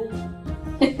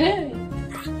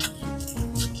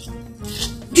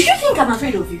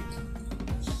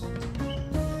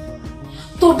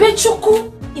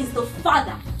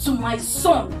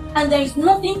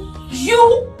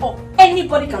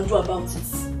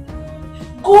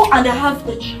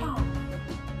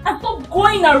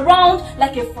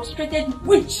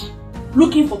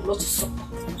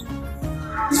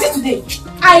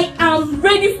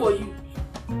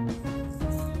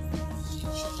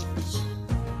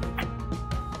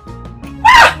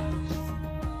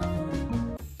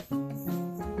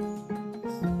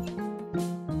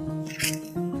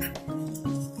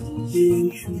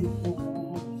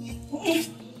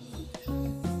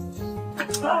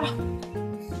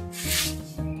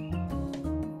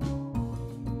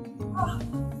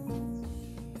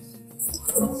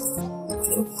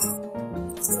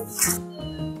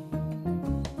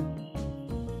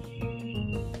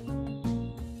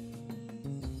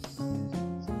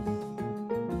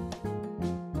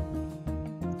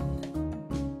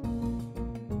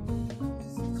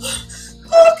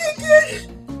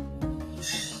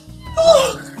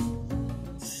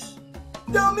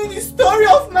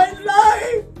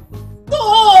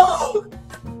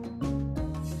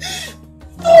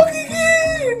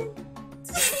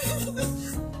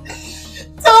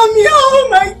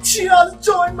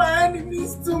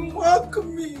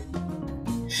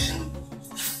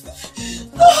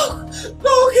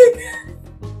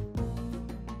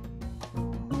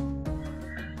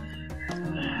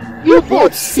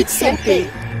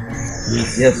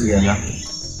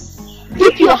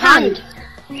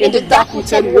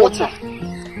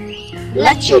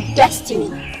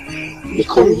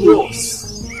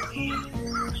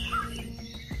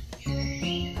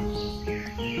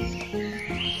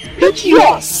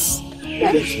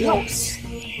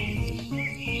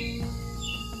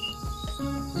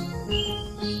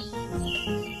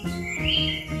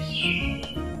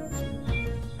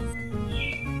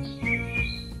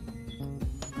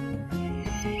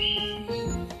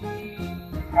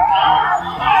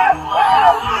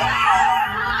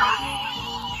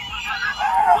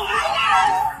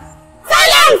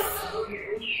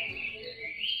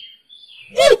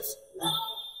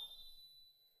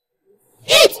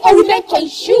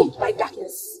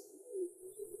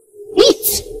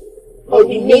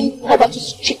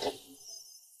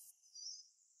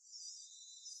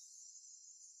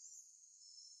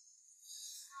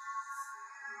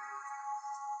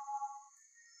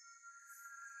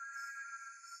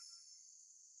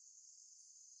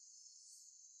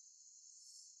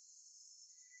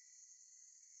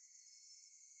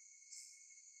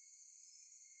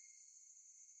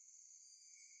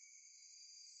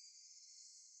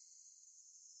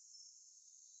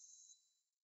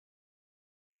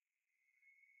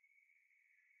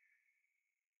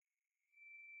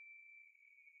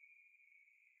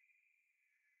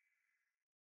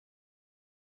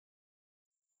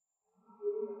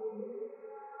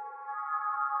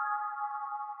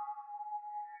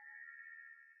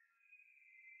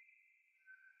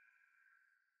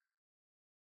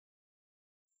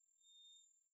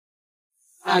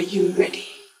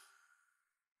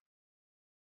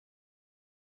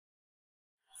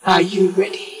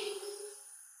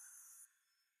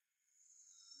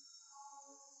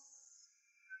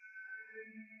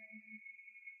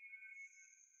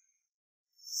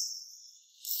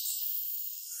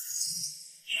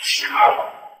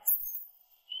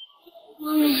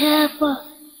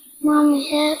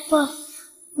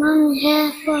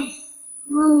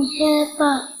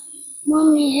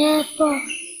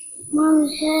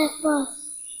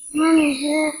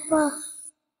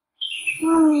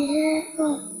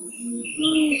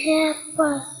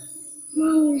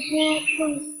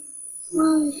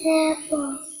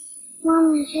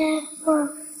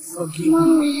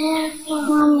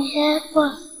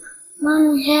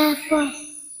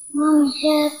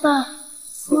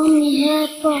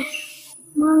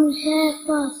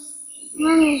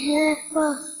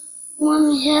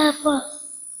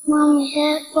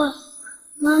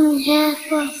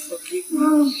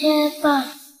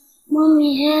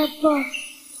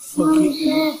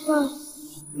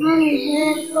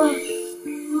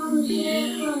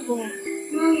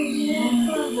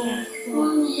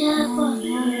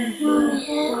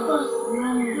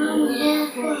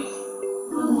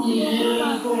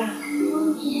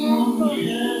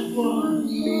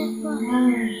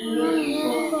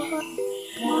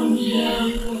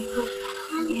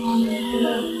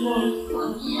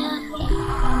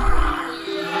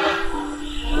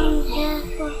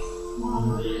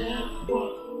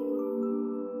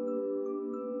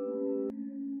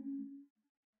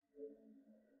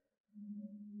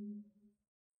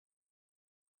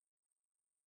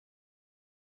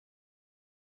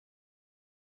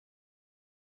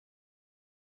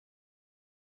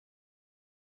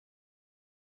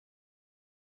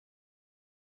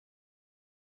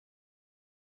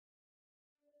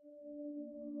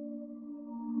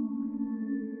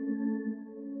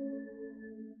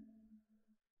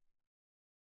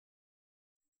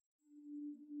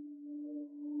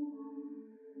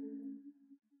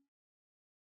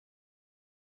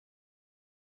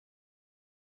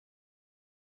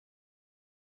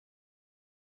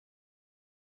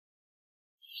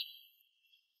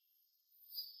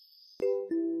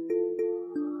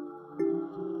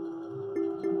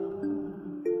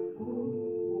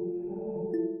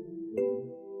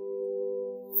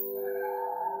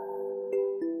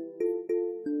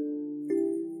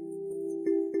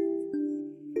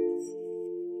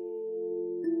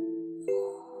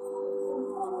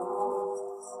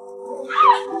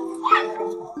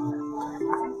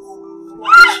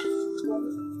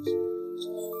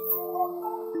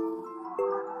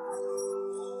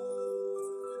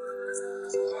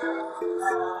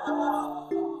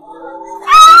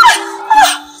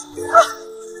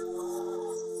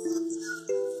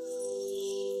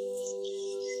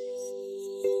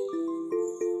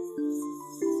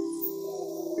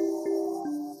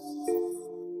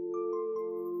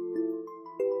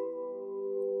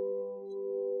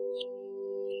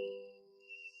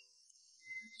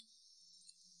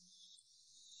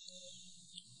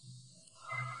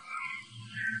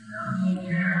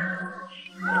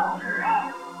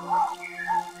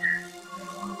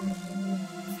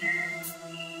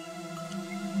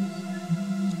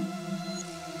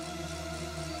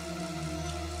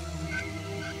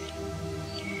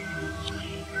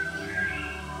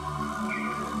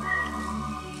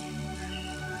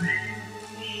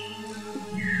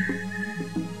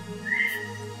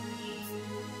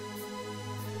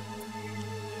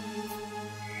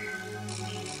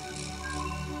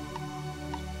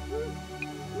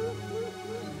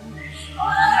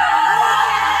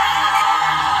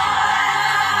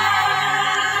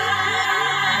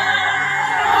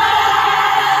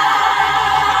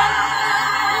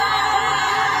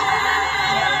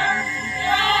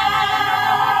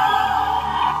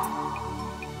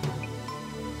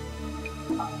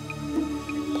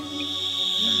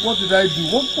 What did I do?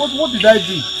 What did I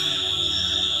do?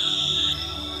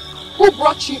 Who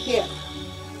brought you here?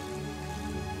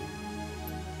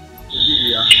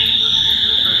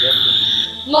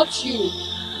 Not you.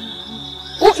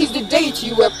 Who is the deity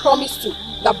you were promised to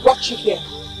that brought you here?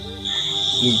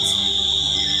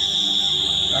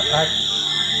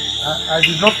 I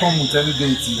did not come with any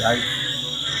deity.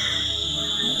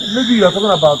 Maybe you are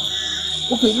talking about.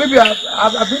 Okay, maybe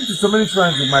I've been to so many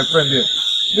shrines with my friend here.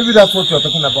 Maybe that's what you are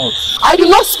talking about. I do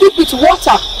not speak with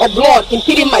water or blood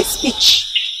impeding my speech.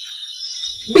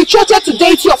 Betrothed to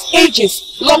deity of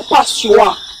ages, long past you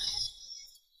are.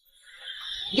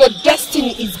 Your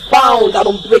destiny is bound and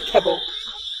unbreakable.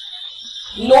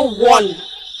 No one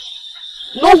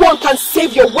can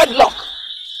save your wedlock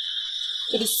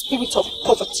to the spirit of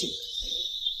poverty.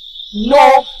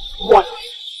 No one.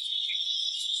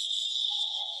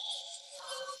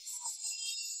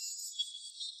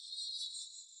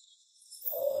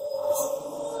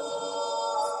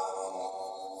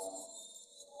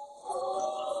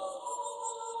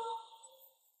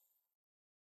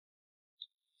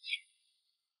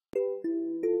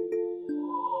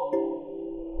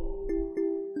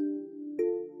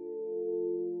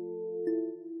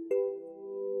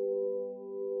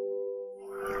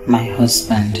 My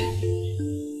husband.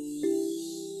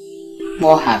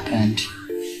 What happened?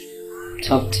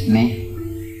 Talk to me.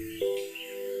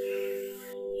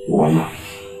 Well,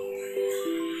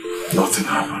 nothing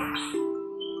happened.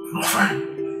 I'm fine.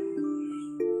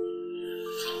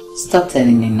 Stop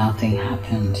telling me nothing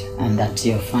happened and that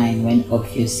you're fine when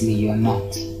obviously you're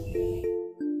not.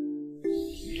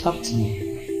 Talk to me.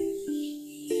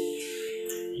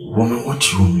 Woman, what do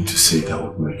you want me to say that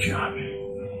would make you happy?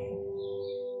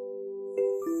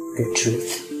 The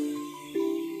truth.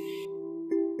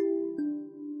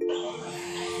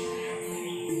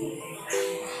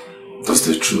 Does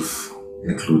the truth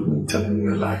include me telling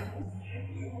you a lie?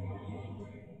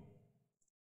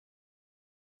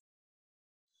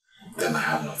 Then I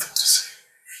have nothing to say.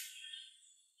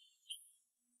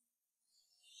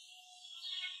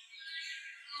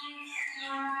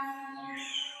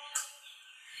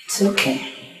 It's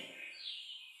okay.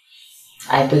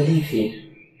 I believe you.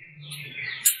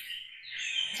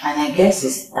 And I guess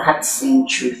it's that same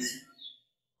truth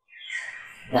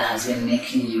that has been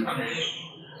making you cry.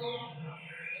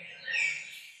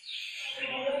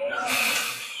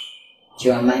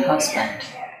 You are my husband.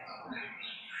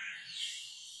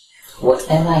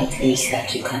 Whatever it is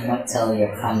that you cannot tell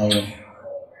your family,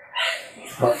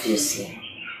 obviously,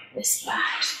 is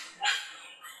bad.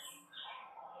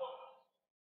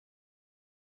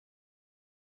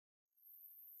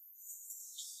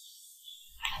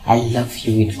 I love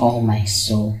you with all my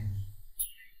soul.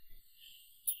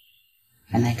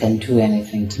 And I can do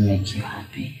anything to make you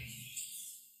happy.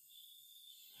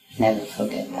 Never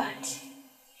forget that.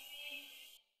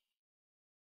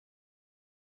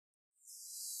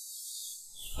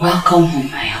 Welcome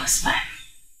home, my husband.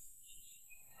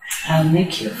 I'll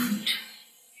make you food.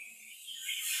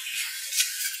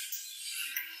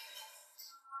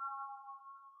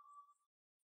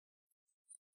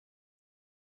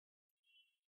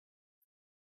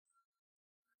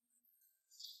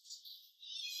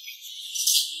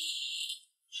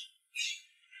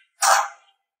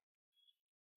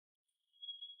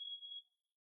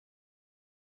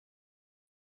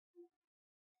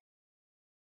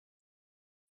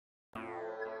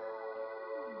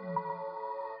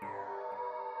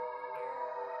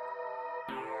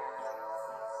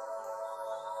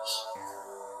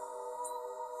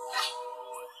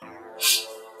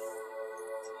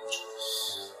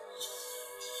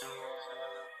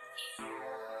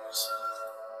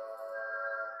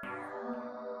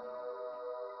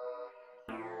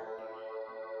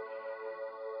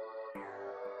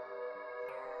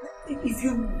 If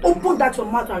you open that your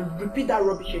mouth and repeat that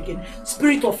rubbish again,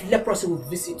 spirit of leprosy will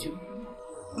visit you.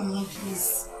 Mama,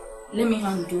 please, let me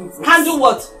handle this. Handle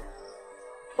what?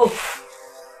 Oh,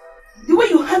 the way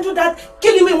you handle that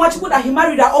killing me watch people that he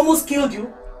married that almost killed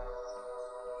you.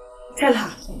 Tell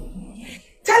her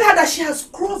that she has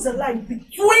crossed the line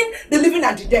between the living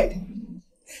and the dead.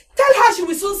 Tell her she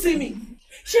will soon see me.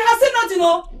 She has seen nothing,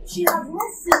 no? She has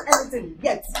not seen anything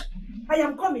yet. I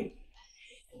am coming.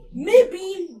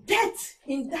 Maybe death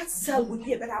in that cell would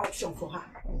be a better option for her.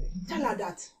 Tell her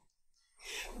that.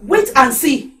 Wait and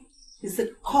see is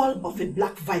the call of a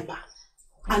black viper,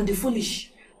 and the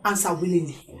foolish answer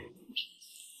willingly.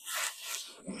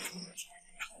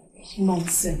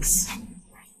 Nonsense.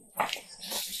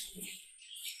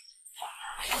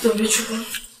 Tobechukwu,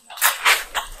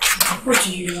 what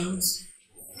do you want?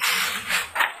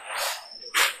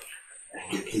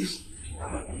 Please.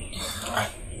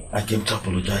 I came to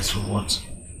apologize for what?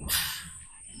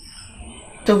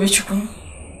 Tobechukwu,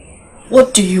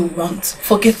 what do you want?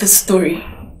 Forget the story.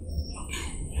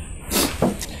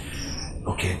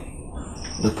 Okay.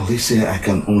 The police say I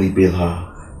can only bail her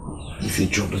if you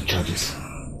drop the charges.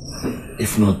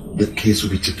 If not, the case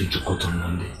will be taken to court on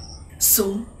Monday.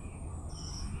 So,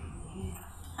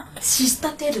 she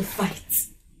started a fight.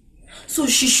 So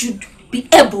she should be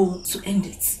able to end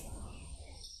it.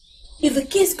 If the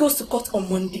case goes to court on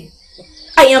Monday,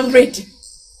 I am ready.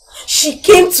 She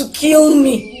came to kill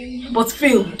me, but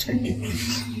failed.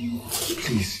 Please.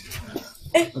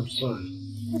 I'm sorry.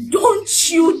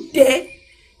 Don't you dare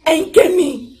anger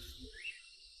me.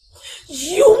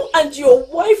 You and your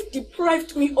wife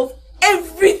deprived me of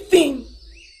everything.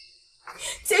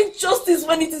 Take justice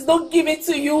when it is not given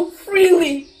to you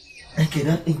freely. Okay,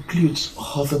 that includes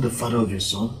hurting the father of your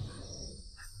son?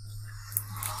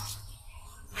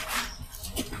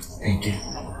 Enke,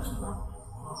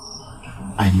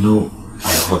 I know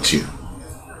I hurt you.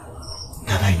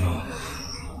 That I know.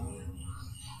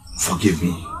 Forgive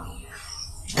me.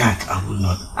 That I will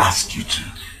not ask you to.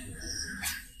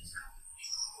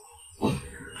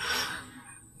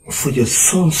 For your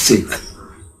son's sake,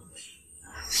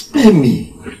 spare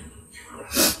me.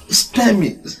 Spare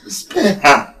me. Spare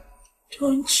her.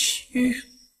 Don't you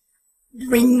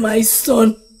bring my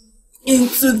son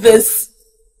into this.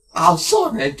 Our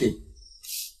son, Enke.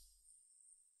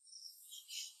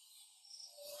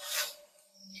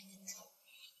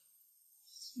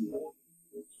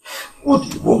 What do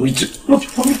you want me to do?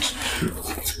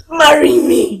 Marry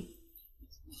me.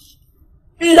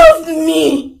 Love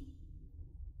me.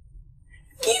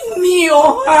 Give me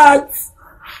your heart.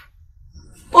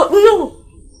 But no.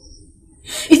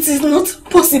 It is not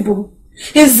possible,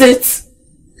 is it?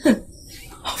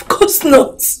 Of course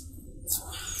not.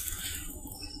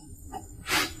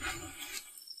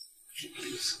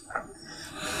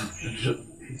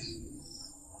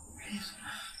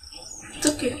 It's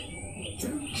okay.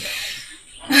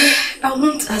 I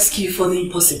won't ask you for the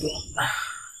impossible.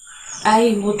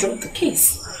 I will drop the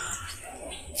case.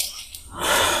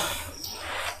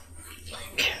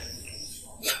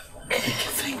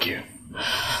 Thank you.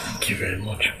 Thank you very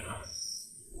much.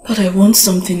 But I want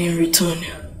something in return.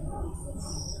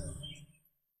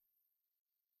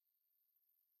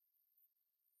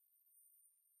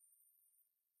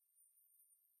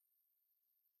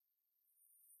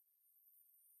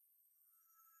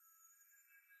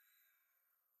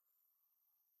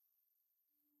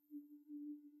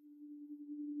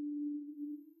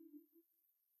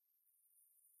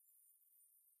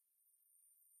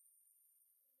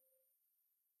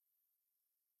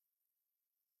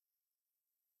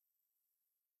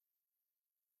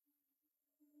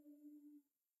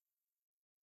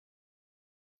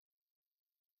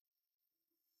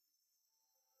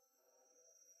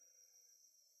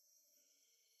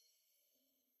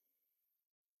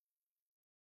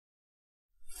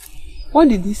 What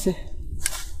did he say?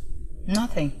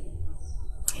 Nothing.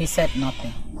 He said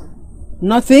nothing.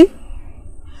 Nothing?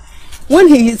 When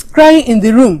he is crying in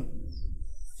the room?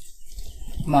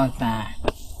 Mother,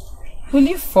 will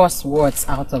you force words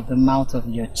out of the mouth of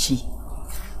your chi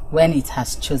when it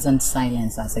has chosen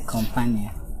silence as a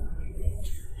companion?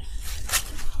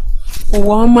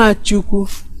 Tobechukwu.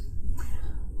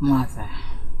 Mother.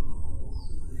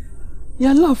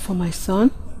 Your love for my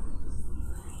son?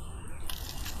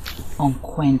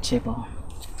 Unquenchable,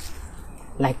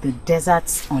 like the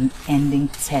desert's unending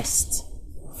thirst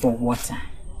for water.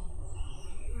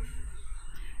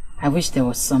 I wish there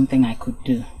was something I could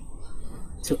do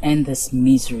to end this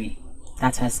misery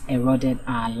that has eroded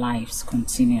our lives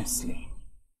continuously.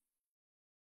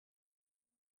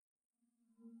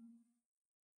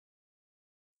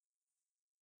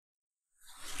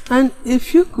 And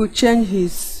if you could change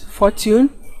his fortune,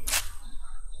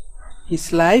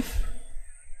 his life,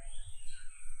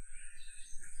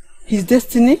 his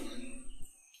destiny,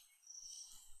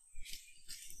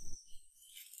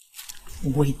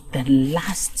 with the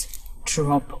last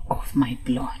drop of my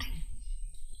blood,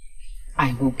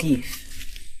 I will give.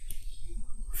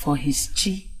 For his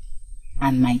chi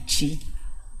and my chi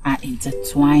are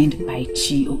intertwined by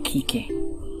Chi Okike,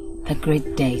 the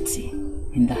great deity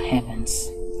in the heavens.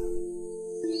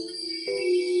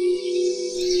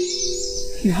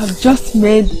 You have just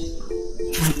made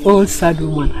an old sad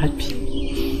woman happy.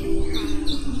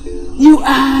 You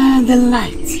are the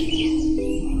light,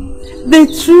 the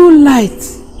true light,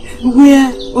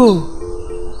 where,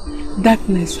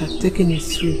 darkness has taken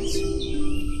its root.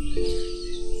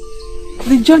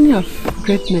 The journey of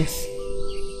greatness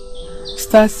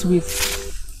starts with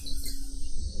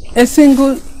a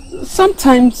single,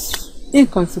 sometimes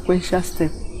inconsequential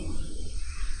step.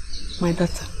 My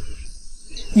daughter,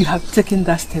 you have taken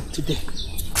that step today.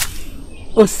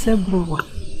 Osebrowa,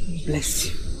 bless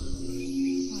you.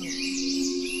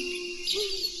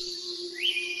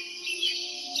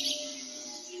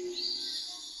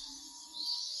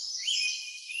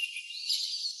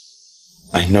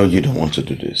 I know you don't want to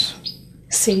do this.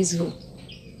 Says who?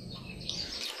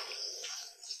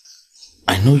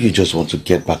 I know you just want to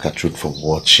get back at Ruth for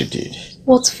what she did.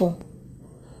 What for?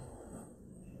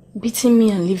 Beating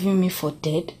me and leaving me for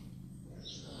dead?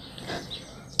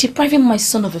 Depriving my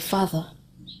son of a father?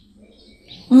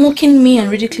 Mocking me and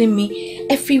ridiculing me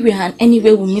everywhere and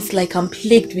anywhere we meet like I'm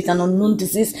plagued with an unknown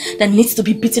disease that needs to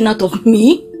be beaten out of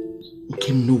me?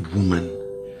 Okay, no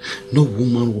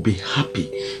woman will be happy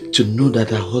to know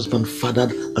that her husband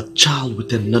fathered a child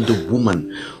with another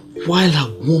woman while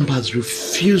her womb has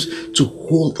refused to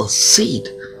hold a seed.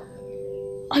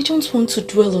 I don't want to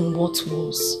dwell on what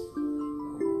was.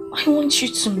 I want you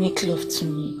to make love to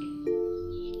me.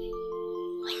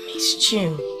 I missed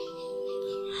you.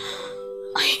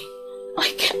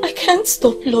 I can't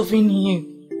stop loving you.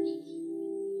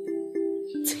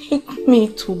 Take me,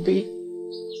 Tobe.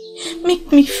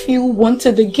 Make me feel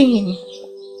wanted again.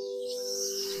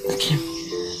 Okay.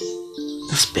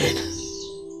 This bed.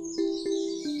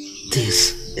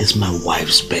 This is my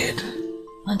wife's bed.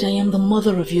 And I am the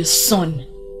mother of your son.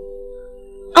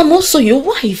 I'm also your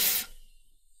wife.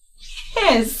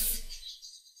 Yes.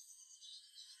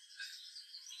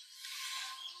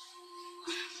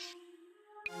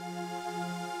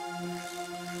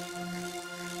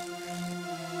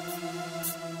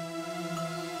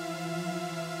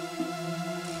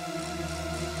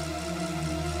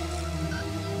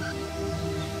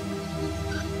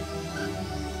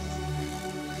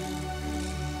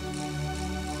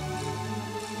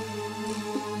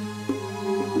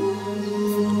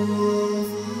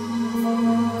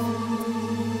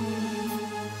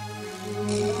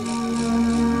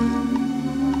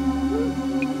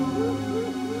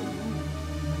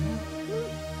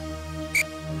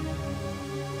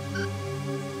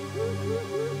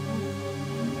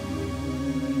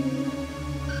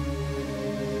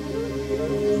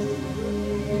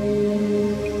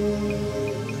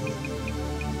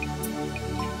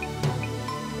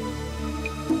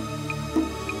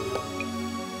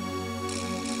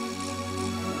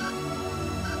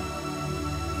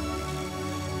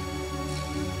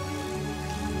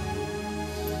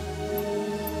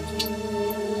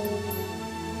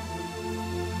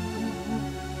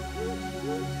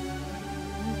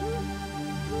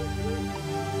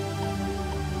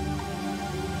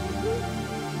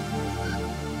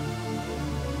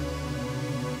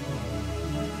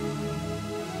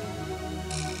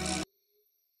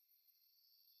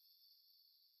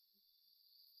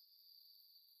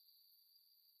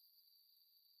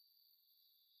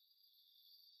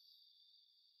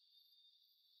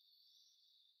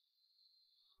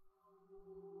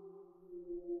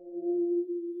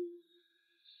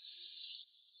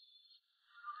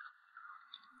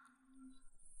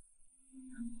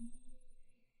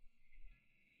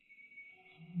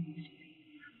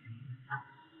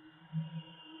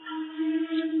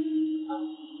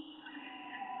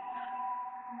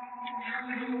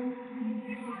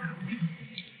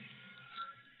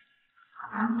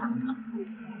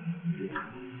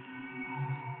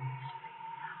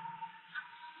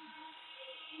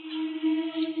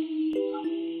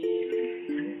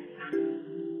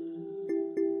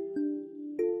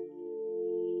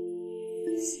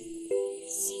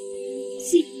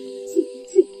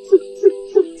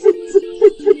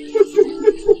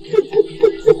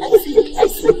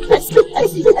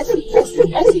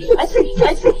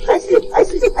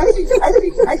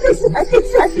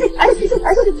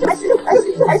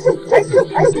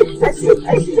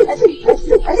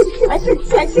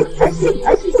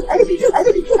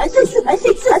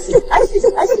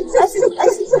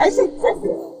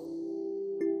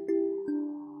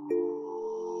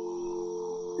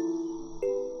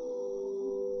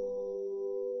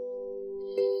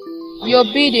 Your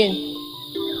bidding,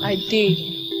 I did.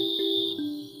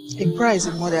 A price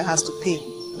a mother has to pay,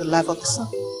 the life of the son.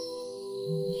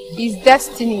 His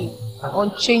destiny,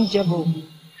 unchangeable.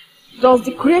 Does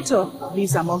the Creator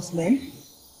lives amongst men?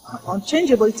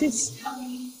 Unchangeable it is.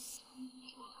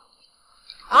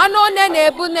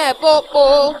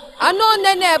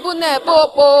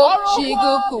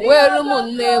 Shiguku weru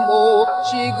munnemo,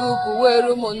 shiguku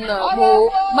weru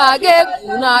munnamo,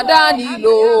 mageku nada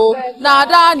nilo,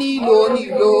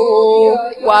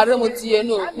 warumutie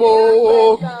nokpo,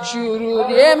 shuru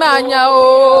de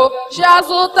manyao,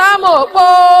 shazutamo po,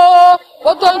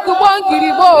 botonku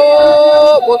bonkiribo,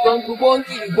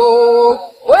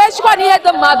 oye shikwa ni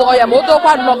ede mmadụ ọya ma odo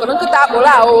kwa nnọkọ nkịta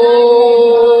akpụla o.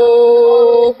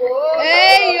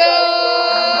 Eyo.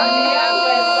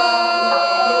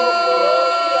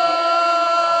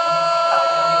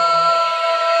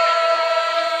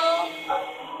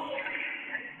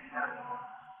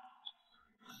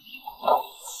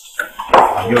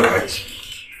 Are you alright?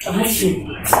 I'm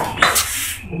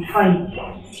fine.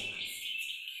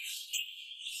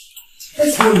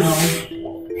 Let's go now.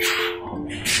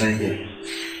 Thank you.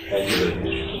 Thank you very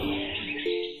much.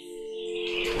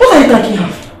 What are you talking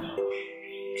of?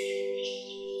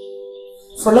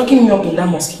 For locking me up in that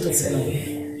mosquito cell away.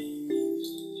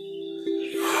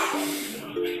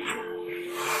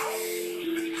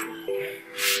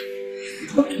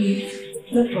 Okay,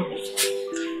 no problem.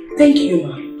 Thank you,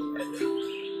 ma.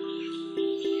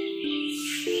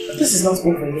 This is not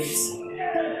over yet.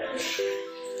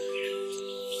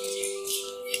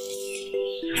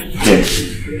 Okay.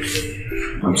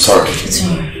 I'm sorry. It's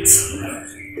alright.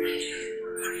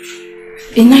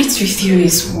 A night with you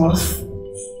is worth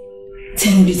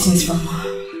 10 beatings from her.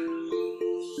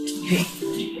 Wait.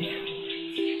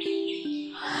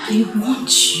 I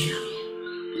want you.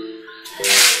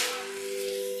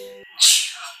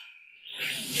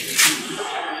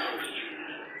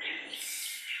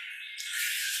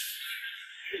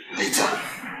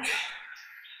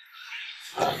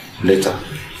 Later,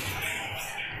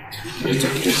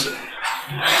 please.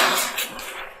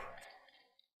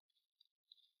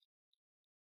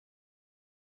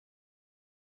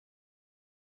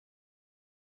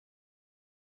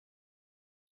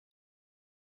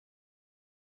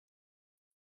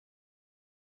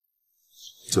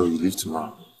 So you leave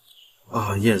tomorrow?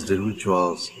 Yes, the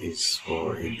rituals is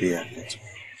for a day after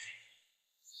tomorrow.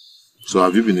 So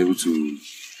have you been able to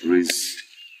raise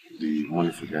the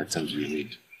money for the items you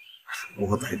need?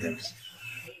 What items?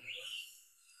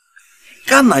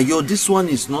 Kanayo, this one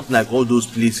is not like all those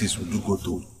places we do go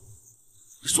to.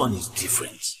 This one is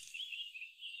different.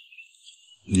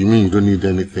 You mean you don't need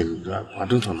anything? I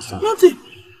don't understand. Nothing.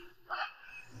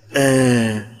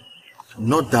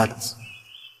 Not that.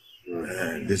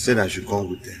 They said I should come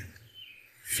with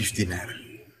 50 naira.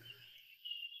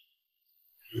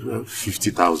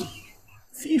 50,000.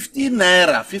 50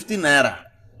 naira, 50 naira.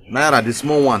 Naira, the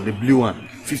small one, the blue one,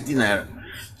 50 naira.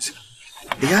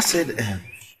 They have said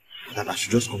that I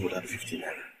should just come with that 50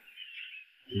 naira.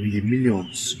 When the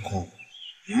millions come,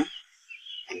 I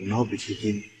will now be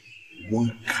taking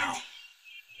 1 cow.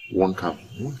 1 cow?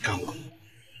 1 cow.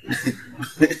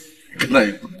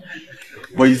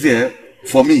 But you see,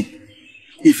 for me,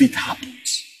 if it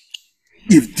happens,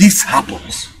 if this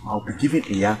happens, I'll be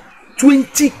giving a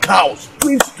 20 cows,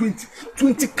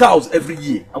 20 cows every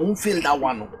year. I won't fail that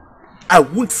one. I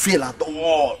won't fail at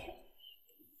all.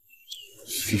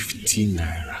 50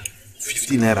 naira.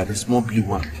 50 naira, the small blue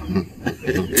one.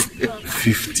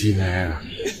 50 naira.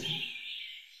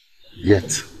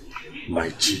 Yet, my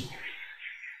G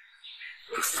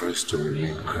prefers to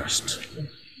remain cursed.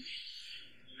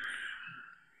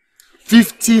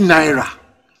 50 naira.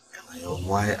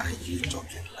 Why are you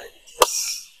talking like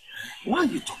this? Why are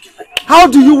you talking like this? How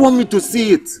do you want me to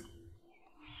see it?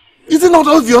 Is it not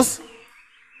obvious?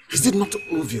 Is it not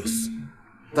obvious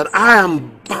that I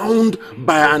am bound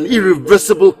by an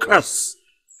irreversible curse?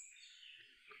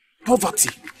 Poverty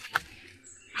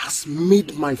has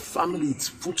made my family its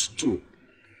footstool.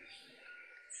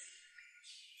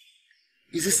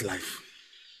 Is this life?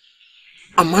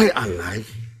 Am I alive?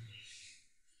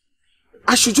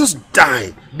 I should just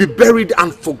die, be buried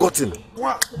and forgotten.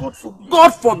 What? God forbid. God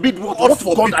forbid what? What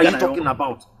God are you Kanayo? talking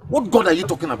about? What God are you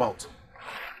talking about?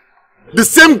 The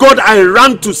same God I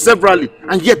ran to severally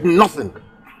and yet nothing.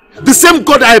 The same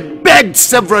God I begged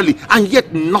severally and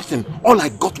yet nothing. All I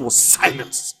got was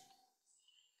silence.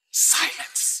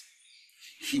 Silence.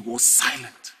 He was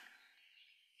silent.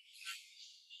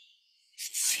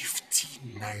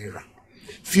 naira.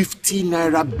 50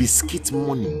 naira biscuit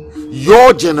money.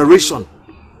 Your generation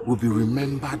will be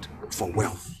remembered for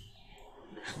wealth.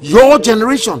 Your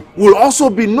generation will also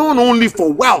be known only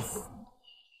for wealth.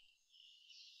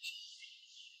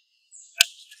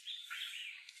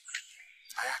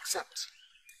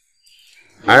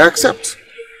 I accept.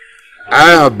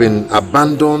 I have been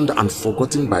abandoned and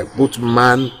forgotten by both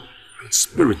man and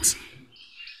spirit.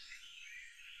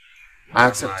 I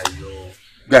accept.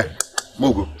 Guy,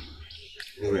 Mogo.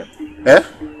 Eh?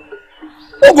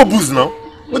 Mogo booze now?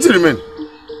 What do you remain?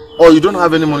 Or you don't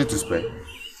have any money to spare?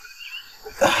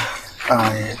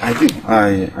 I think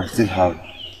I still have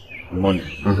money.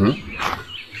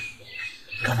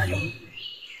 Kanayo,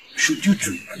 should you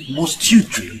drink? Must you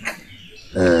drink?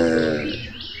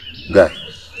 Guy,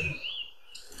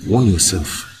 warn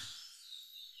yourself.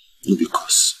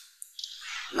 Because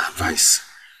my advice.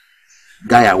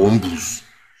 Guy, I won't booze.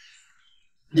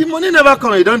 The money never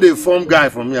come, you don't inform guy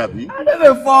from me, Abi. I never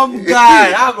inform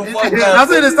guy. I go inform guy.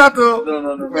 That's why they start to.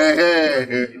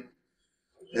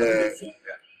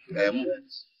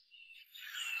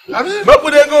 But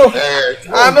would they go?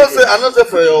 I know say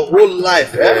for your whole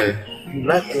life, you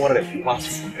like one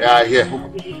pass. Yeah, yeah.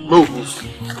 No booze.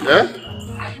 Eh?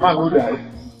 Man, go there.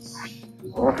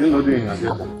 What you know doing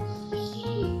again?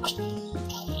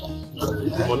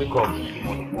 The money come.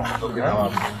 Okay,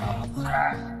 now.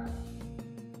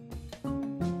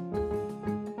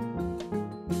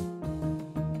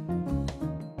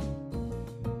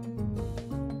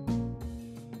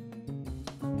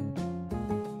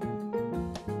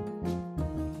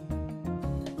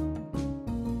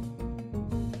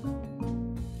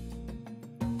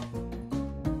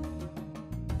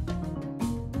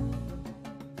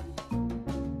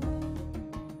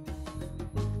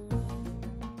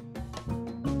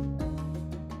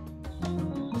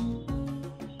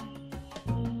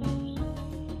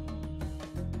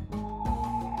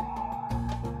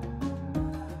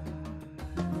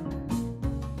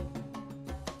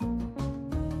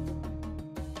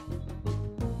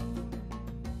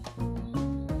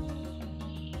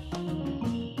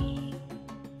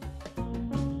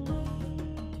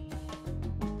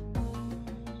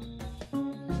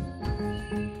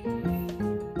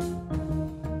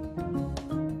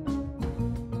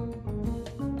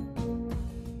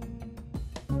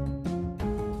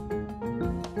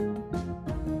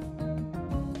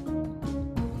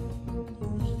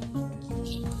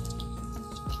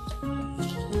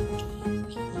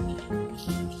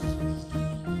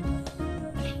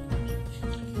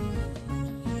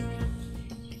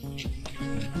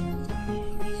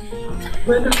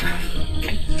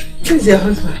 Where's your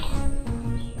husband?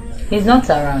 He's not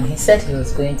around. He said he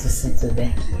was going to see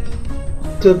Tobe.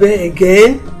 Tobe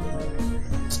again?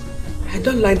 I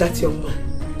don't like that young man.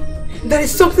 There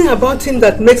is something about him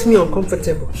that makes me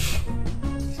uncomfortable.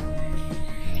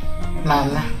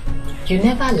 Mama, you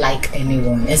never like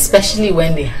anyone, especially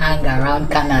when they hang around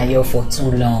Kanayo for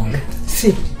too long.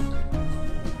 See,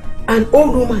 an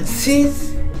old woman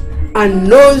sees and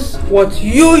knows what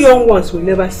you young ones will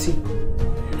never see.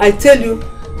 I tell you,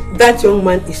 that young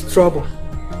man is trouble.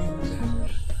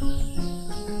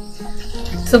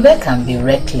 Tobe can be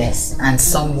reckless and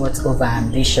somewhat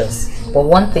overambitious, but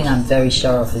one thing I'm very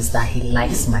sure of is that he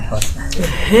likes my husband.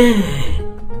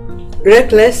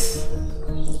 Reckless,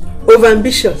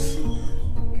 overambitious,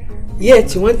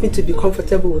 yet you want me to be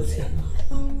comfortable with him.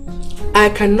 I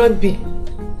cannot be.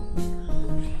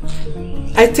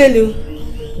 I tell you,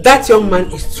 that young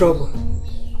man is trouble.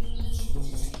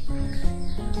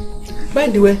 By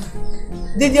the way,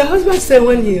 did your husband say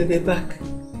when he will be back?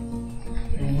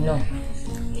 No,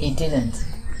 he didn't.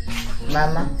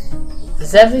 Mama,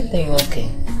 is everything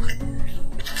okay?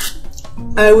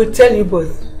 I will tell you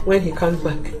both when he comes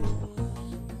back.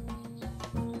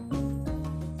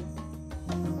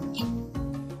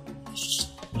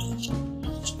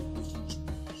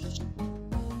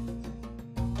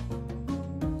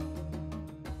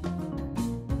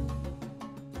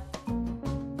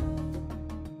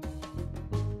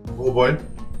 Oh boy,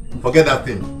 forget that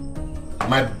thing.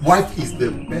 My wife is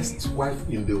the best wife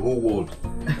in the whole world.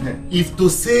 If to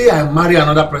say I marry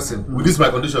another person with this my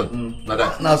condition, now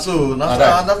that. Now so,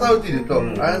 that's how it is.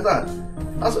 I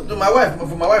understand. Now so to my wife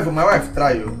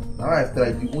try you. My wife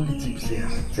try. The only thing she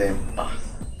has temper.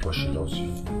 But she loves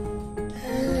you.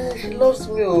 She loves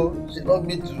me. Oh, she loves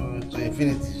me to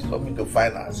infinity. She loves me to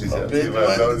finance. Love.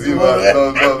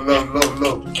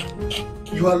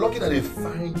 You are looking at a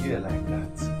fine girl like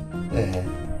that.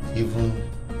 Even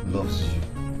loves you.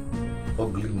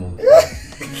 Ugly mom.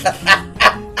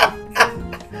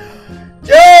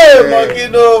 Jay, monkey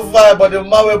no fire, but the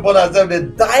man will born herself, they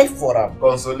die for him.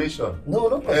 Consolation. No,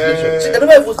 no consolation. See, they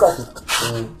never even start.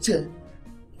 See,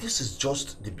 this is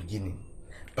just the beginning.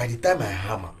 By the time I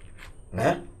hammer,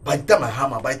 by the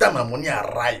time my money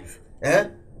arrive,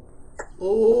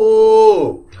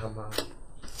 oh,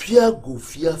 fear go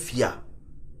fear.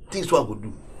 Things what I go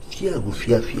do. Fear go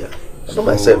fear. I know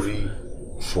myself. Sorry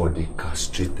for the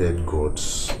castrated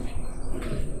gods.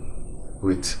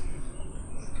 Wait.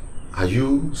 Are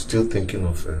you still thinking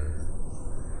of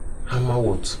hammer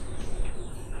what?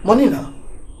 Money now.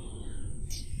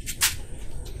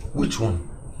 Which one?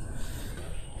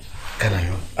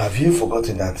 Kanayo, have you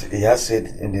forgotten that he has said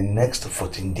in the next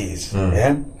 14 days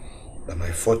that my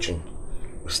fortune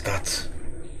will start,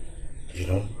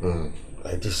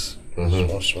 like this,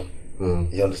 small.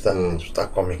 You understand? It will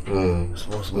start coming.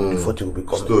 Small. The fortune will be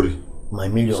coming. Story. My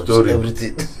millions,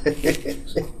 everything.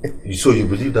 So you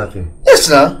believe that thing? Yes,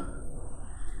 now.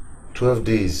 12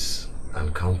 days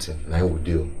and counting. Now we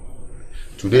deal.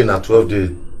 Today now 12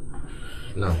 days.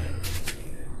 Now,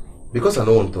 because I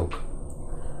don't want to talk,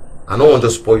 I don't want to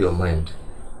spoil your mind.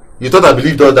 You thought I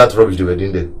believed all that rubbish they were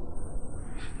doing there.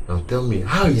 Now tell me,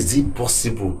 how is it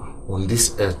possible on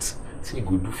this earth say you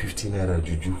go do 15 naira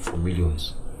juju for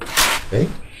millions? Eh?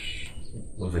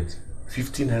 Move it.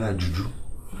 15 naira juju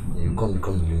and you come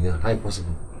become a millionaire. How is it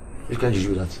possible? You can't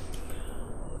juju that.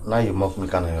 Now you mock me,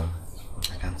 Kanayo.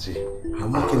 I can see. You're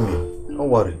mocking me. Don't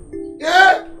worry.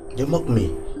 Yeah! You mock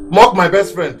me. Mock my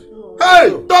best friend.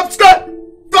 Hey! Top skip!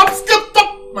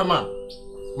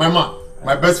 Mama,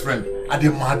 my best friend. Are they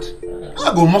mad?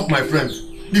 I go mock my friend.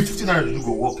 The 15 naira juju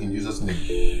go walk in Jesus' name.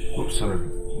 Oops, sorry.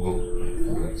 Go.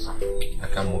 I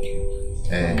can't mock you.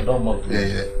 Don't mock me.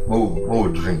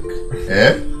 We'll drink.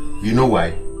 You know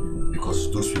why? Because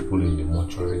those people in the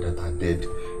mortuary that are dead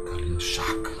can live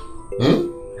shark.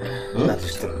 That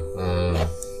is true.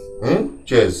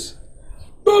 Cheers.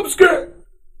 Top scared.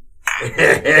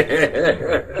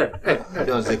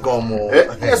 Don't say come on.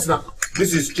 Yes, now.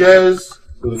 This is cheers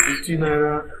to 15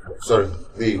 naira. Sorry,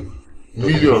 the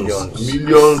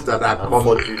millions that are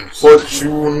coming.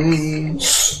 Fortunes.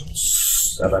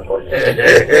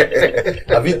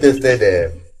 Have you tasted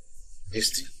this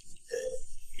tea?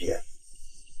 Yeah.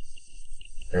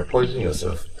 You're poisoning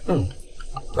yourself.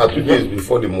 Now 2 days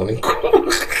before the morning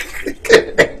comes.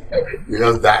 You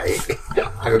just die.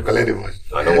 I can collect the money.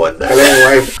 I don't want that. Collect my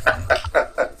wife.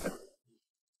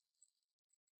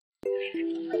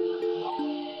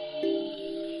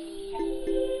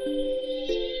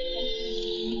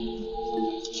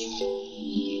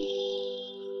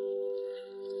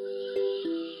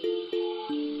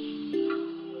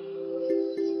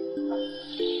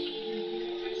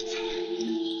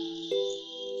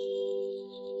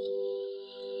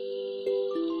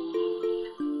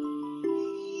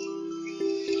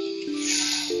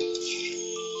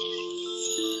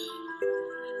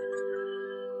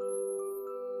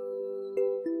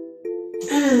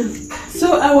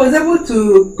 So I was able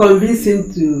to convince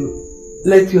him to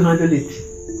let you handle it.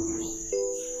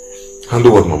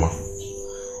 Handle what, Mama?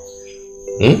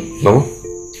 Mama?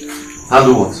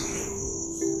 Handle what?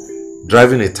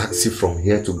 Driving a taxi from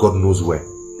here to God knows where.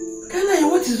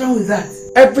 Kanayo, what is wrong with that?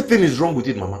 Everything is wrong with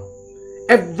it, Mama.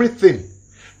 Everything.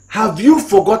 Have you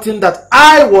forgotten that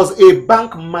I was a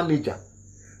bank manager?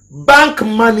 Bank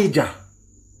manager.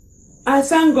 I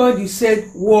thank God you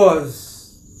said was.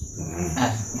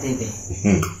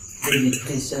 Baby,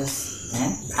 please just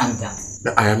calm down.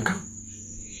 I am calm.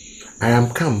 I am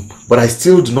calm, but I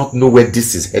still do not know where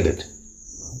this is headed.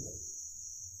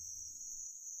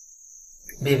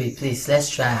 Baby, please, let's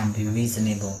try and be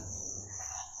reasonable.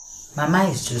 Mama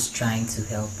is just trying to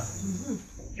help her.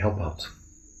 Help out?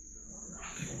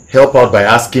 Help out by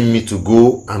asking me to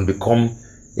go and become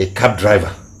a cab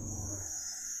driver.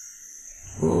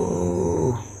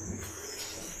 Oh,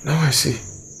 now I see.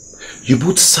 You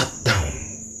both sat down,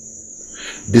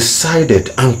 decided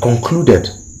and concluded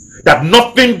that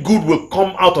nothing good will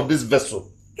come out of this vessel.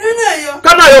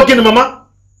 Kanayo gini, Mama?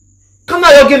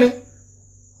 Kanayo gini?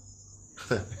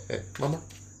 Mama,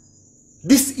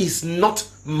 this is not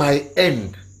my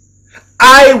end.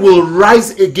 I will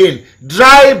rise again.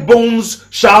 Dry bones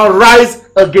shall rise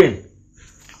again.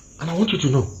 And I want you to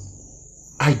know,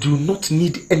 I do not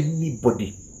need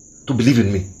anybody to believe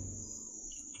in me.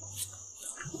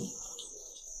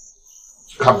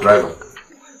 Cab driver.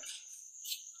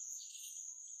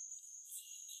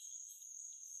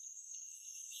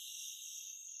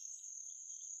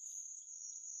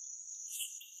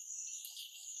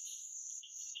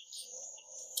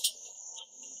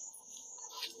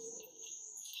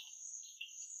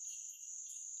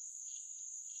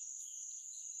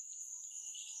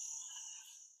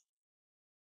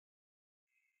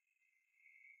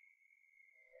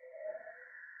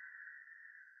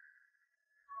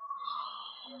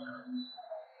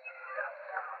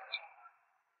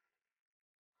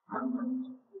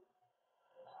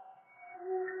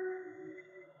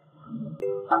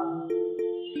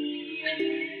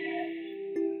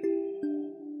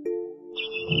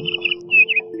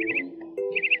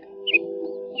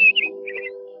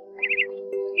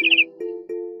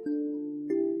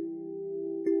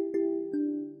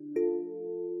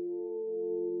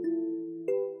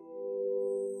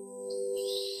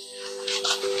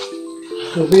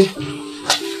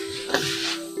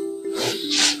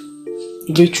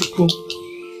 Tobechukwu.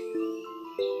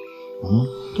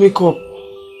 Wake up.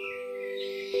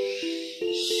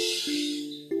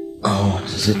 Oh, what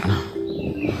is it now?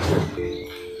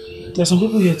 There's some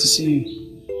people here to see you.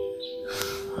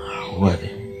 Who are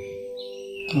they?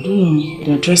 I don't know.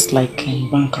 They're dressed like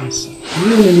bankers. Are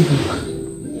you in any bank?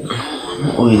 I'm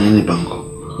not in any bank.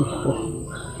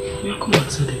 Yeah, come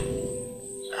outside there.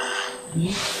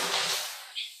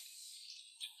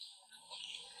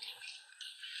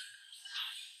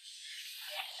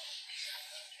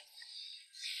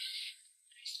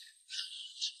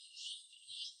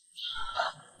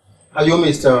 Are you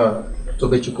Mr.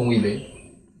 Tobechukwu?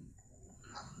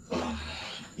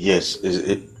 Yes,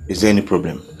 is there any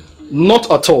problem? Not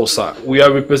at all, sir. We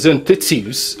are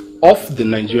representatives of the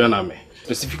Nigerian Army,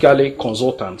 specifically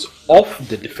consultants of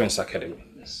the Defense Academy.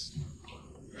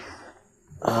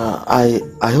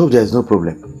 I hope there is no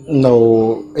problem.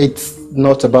 No, it's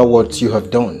not about what you have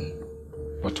done,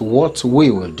 but what we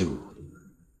will do.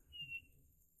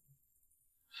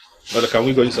 Brother, can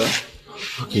we go in, sir?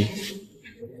 Okay.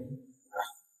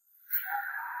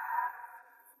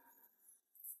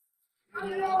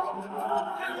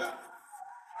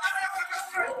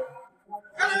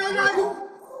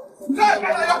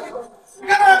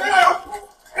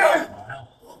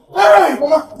 Hey,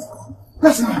 Mama.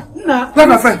 Listen,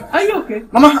 my friend. Are you okay?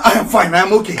 Mama, I am fine. I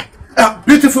am okay.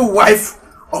 Beautiful wife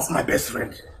of my best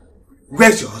friend.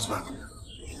 Where's your husband?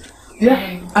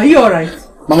 Yeah. Are you alright?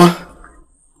 Mama,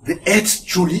 the earth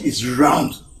truly is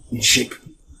round in shape.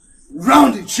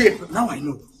 Round in shape. Now I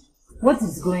know. What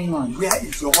is going on? Where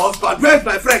is your husband? Where's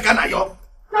my friend Kanayo?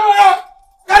 Kanayo!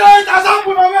 Kanayo, it has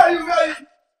happened. Where are you?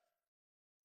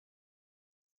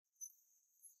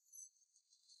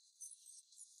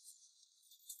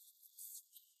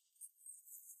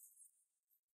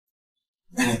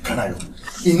 Kanayo,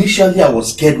 initially I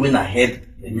was scared when I heard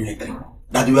the military,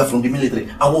 that they were from the military.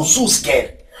 I was so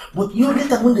scared. But you know,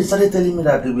 later when they started telling me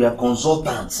that they were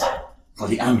consultants for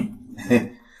the army.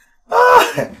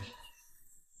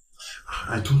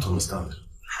 I don't understand.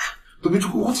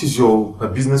 Tobechukwu, what is your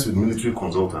business with military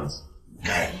consultants?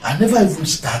 Guy, I never even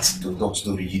start to talk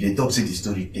story. They talk say the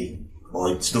story thing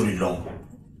or it's story long.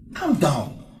 Calm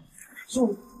down.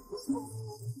 So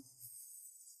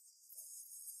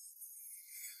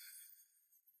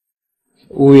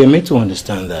we are made to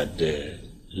understand that the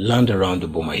land around the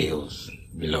Boma Hills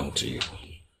belong to you.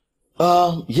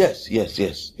 Yes. You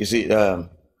see,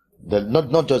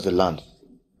 not just the land,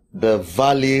 the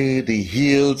valley, the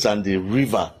hills, and the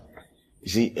river. You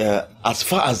see, as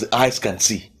far as the eyes can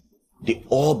see, they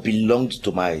all belonged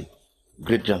to my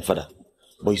great grandfather.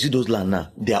 But you see, those land now,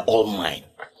 they are all mine.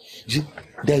 You see,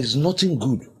 there is nothing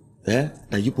good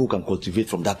that you people can cultivate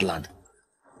from that land.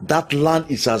 That land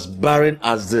is as barren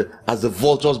as the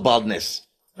vulture's baldness.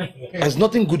 There's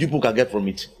nothing good you people can get from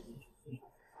it.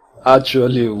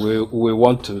 Actually, we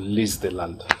want to lease the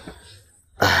land.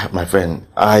 My friend,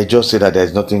 I just say that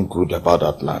there's nothing good about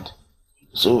that land.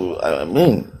 So, I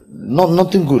mean,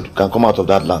 nothing good can come out of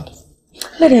that land.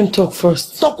 Let them talk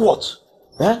first. Talk what?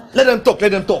 Let them talk.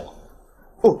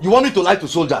 Oh, you want me to lie to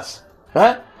soldiers?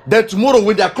 Then tomorrow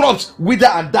when their crops wither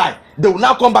and die, they will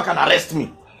now come back and arrest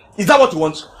me. Is that what you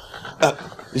want?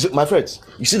 My friends,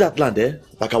 you see that land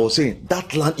like I was saying,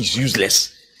 that land is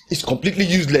useless. It's completely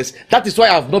useless. That is why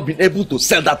I have not been able to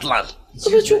sell that land.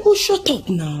 Tobechukwu, shut up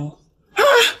now.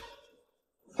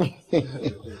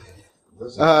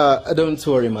 Don't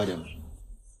worry, madam.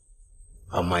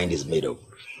 Our mind is made up.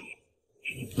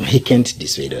 He can't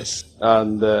dissuade us.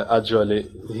 And actually,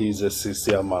 he's a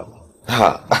sincere man.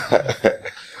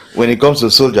 When it comes to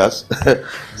soldiers,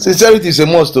 sincerity is a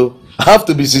must. I have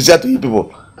to be sincere to you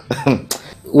people.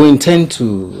 We intend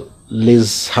to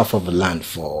lease half of the land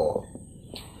for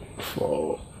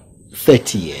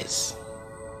 30 years.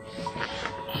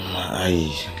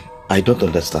 I don't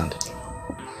understand.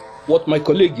 What my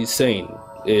colleague is saying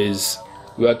is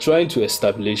we are trying to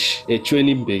establish a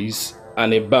training base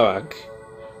and a barrack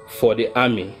for the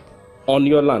army on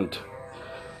your land.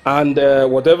 And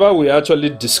whatever we actually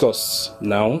discuss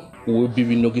now will be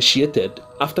renegotiated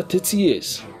after 30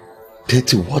 years.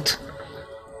 30 what?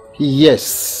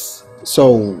 Yes.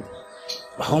 So,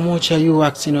 how much are you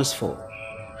asking us for?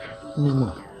 No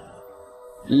more.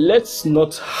 Let's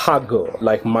not haggle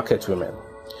like market women.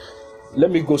 Let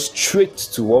me go straight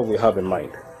to what we have in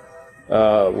mind.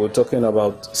 We're talking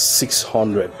about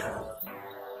 600.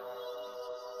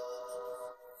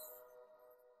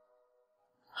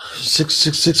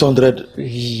 600?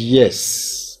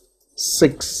 Yes.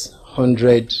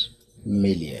 600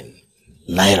 million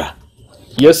naira.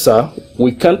 Yes, sir.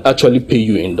 We can't actually pay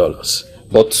you in dollars.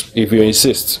 But if you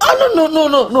insist.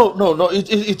 No.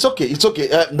 It's okay. It's okay.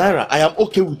 Naira. I am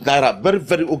okay with Naira. Very,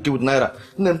 very okay with Naira.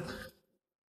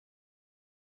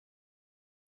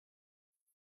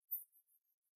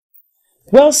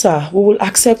 Well, sir, we will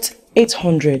accept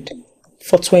 800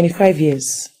 for 25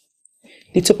 years.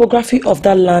 The topography of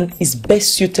that land is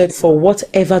best suited for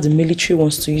whatever the military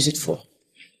wants to use it for.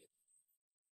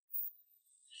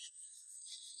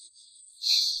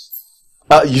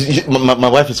 My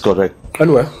wife is correct.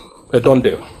 Anyway, I don't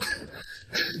dare.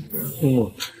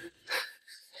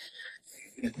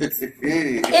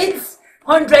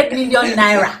 800 million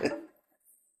naira.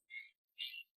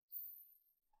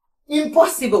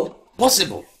 Impossible.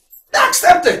 Possible.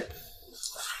 Accepted.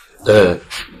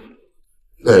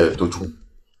 Tobechukwu,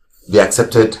 they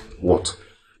accepted what?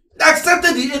 They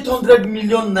accepted the 800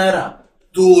 million naira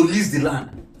to lease the land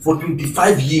for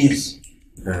 25 years.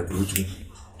 Tobechukwu,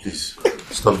 please,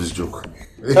 stop this joke.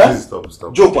 Please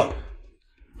Stop. Joke one.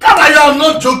 Kanayo, I am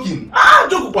not joking.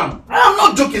 Joke one. I am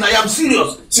not joking. I am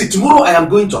serious. See, tomorrow I am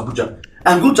going to Abuja.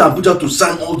 I am going to Abuja to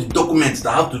sign all the documents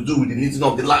that have to do with the leasing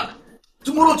of the land.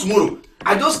 Tomorrow.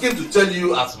 I just came to tell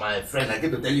you as my friend. I came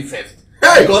to tell you first.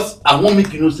 Hey! Because I want to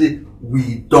make you know, say,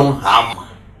 we don't hammer.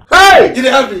 Hey! You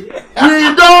didn't have me.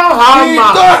 We don't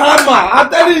hammer. I'm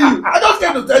telling you. I just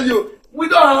came to tell you. We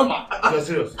don't hammer. You're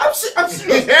serious? I'm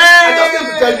serious. Hey! I just came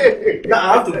to tell you. Now I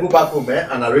have to go back home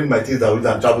and arrange my things that we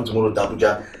can travel tomorrow to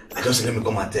Abuja. I just let me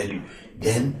come and tell you.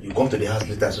 Then you come to the house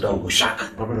later so that we go shack.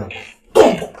 No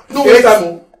way,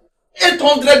 Samo.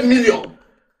 800 million.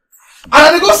 And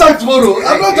I go sack tomorrow.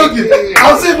 I'm not joking.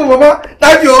 I'll see you, Mama.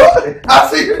 Thank you. I'll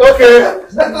see you. Okay.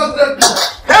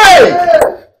 Hey!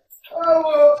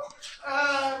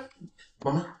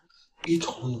 Mama,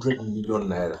 800 million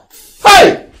naira.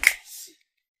 Hey!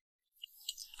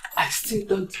 I still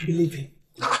don't believe him.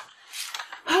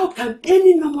 How can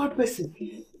any normal person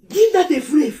give that a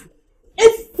free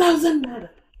 8,000 naira?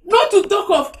 Not to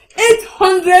talk of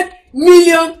 800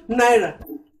 million naira.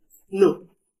 No.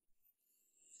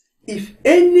 If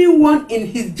anyone in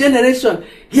his generation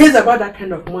hears about that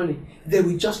kind of money, they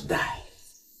will just die.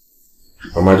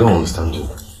 Mama, I don't understand you.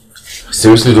 I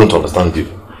seriously don't understand you.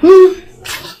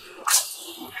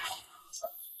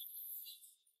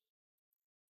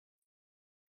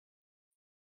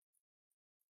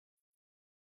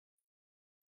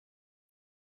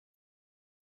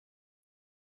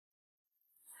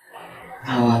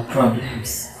 Our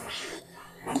problems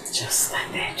just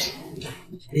started.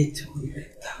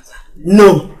 800,000.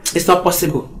 No, it's not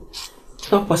possible.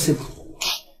 It's not possible.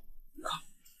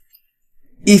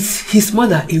 Is his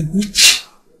mother a witch?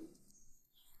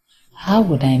 How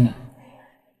would I know?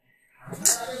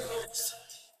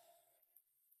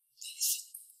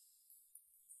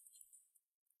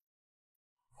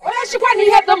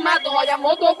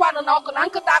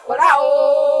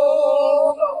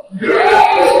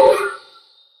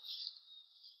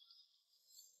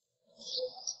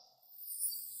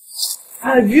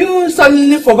 Have you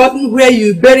suddenly forgotten where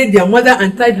you buried your mother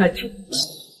and tied her to?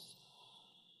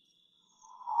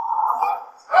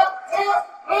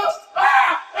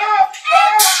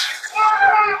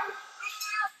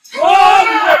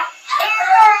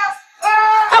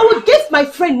 I will give my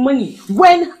friend money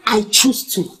when I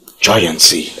choose to.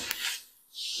 Giancy.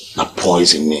 Not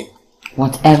poison me.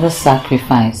 Whatever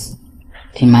sacrifice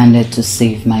demanded to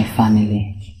save my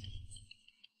family,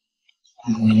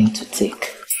 I'm willing to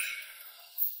take.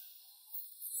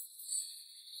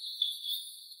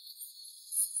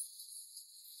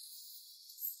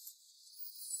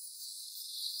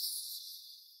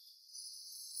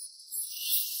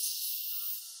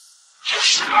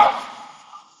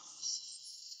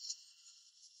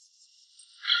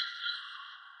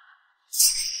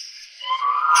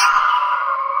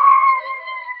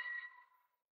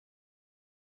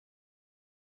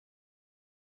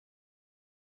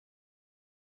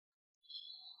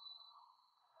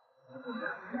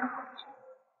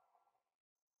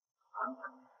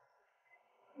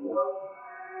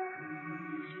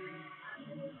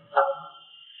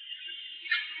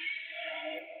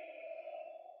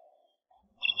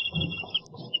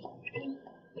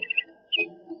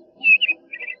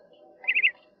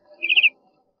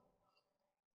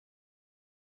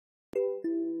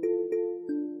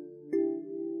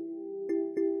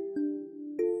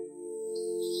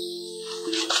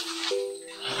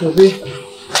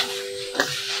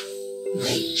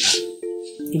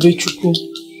 Tobechukwu.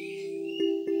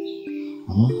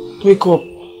 Wake up.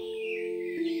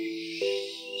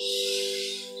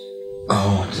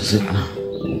 Oh, what is it now?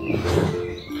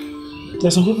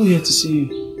 There's some people here to see you.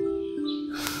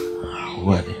 Who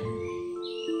are they? I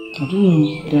don't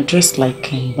know. They're dressed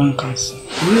like bankers. Do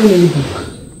you own any bank?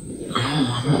 No,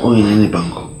 I'm not owing any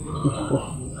bank.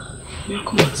 Yeah,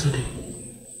 come on, Sunday.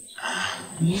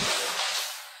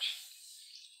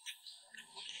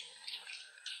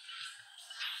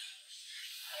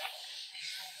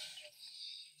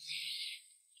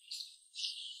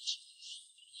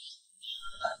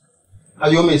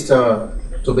 Are you Mr.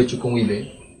 Tobechukwu?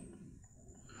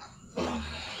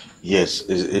 Yes,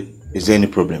 is there any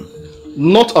problem?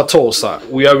 Not at all, sir.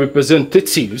 We are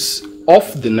representatives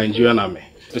of the Nigerian Army,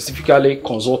 specifically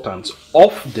consultants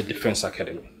of the Defense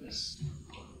Academy.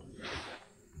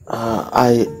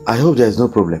 I hope there is no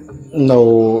problem.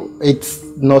 No, it's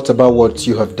not about what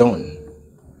you have done,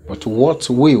 but what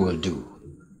we will do.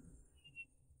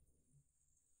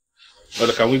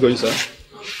 Well, can we go in, sir?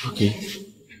 Okay.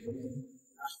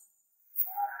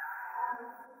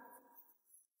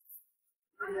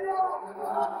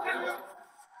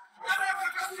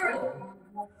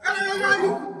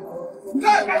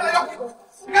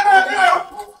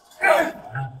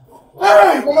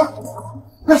 Hey, Mama!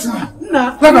 Listen,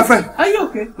 where's my friend? Are you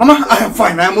okay? Mama, I am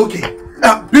fine, I am okay.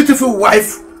 Beautiful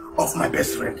wife of my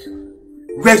best friend.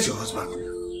 Where's your husband?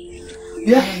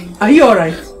 Yeah, are you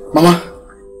alright? Mama,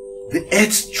 the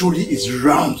earth truly is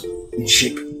round in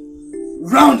shape.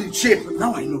 Round in shape,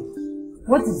 now I know.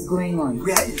 What is going on?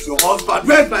 Where is your husband?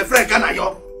 Where's my friend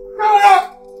Kanayo?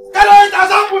 Kanayo! Kanayo, it has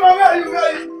happened, where are you? Where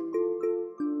are you?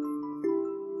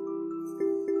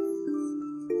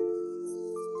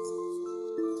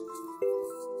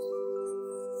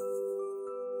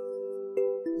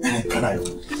 Kanayo,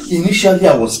 initially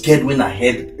I was scared when I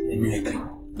heard the military,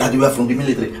 that they were from the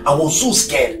military. I was so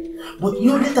scared. But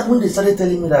you know, later when they started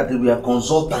telling me that they were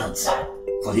consultants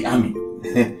for the army.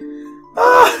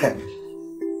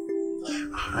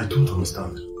 I don't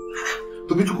understand.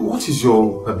 Tobechukwu, what is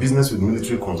your business with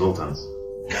military consultants?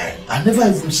 I never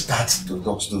even start to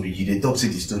talk story. They don't say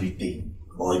the story thing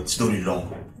or it's story long.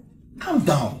 Calm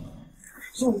down.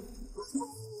 So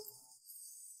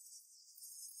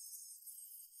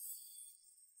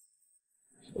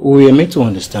we are made to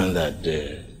understand that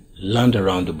the land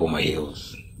around the Boma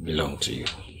Hills belong to you.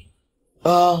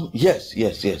 Yes.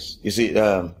 You see,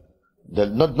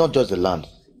 not just the land,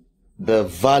 the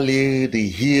valley, the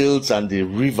hills, and the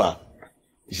river.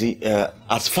 You see,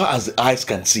 as far as the eyes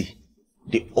can see,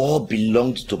 they all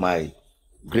belonged to my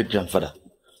great-grandfather.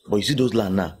 But you see those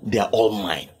land now, they are all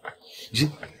mine. You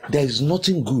see, there is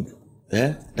nothing good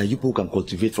that you people can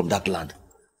cultivate from that land.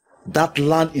 That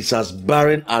land is as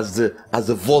barren as the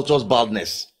vulture's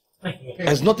baldness.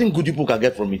 There's nothing good you people can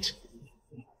get from it.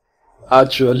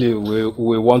 Actually,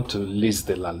 we want to lease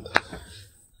the land.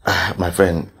 My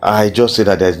friend, I just say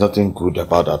that there's nothing good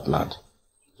about that land.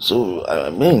 So,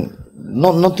 I mean,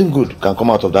 nothing good can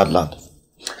come out of that land.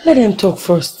 Let them talk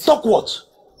first. Talk what?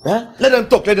 Let them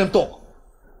talk.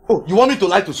 Oh, you want me to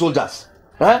lie to soldiers?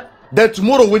 Then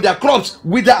tomorrow when their crops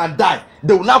wither and die,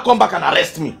 they will now come back and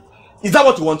arrest me. Is that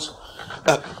what you want?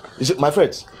 You see, my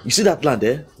friends, you see that land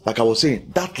like I was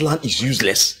saying, that land is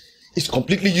useless. It's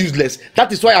completely useless.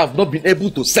 That is why I have not been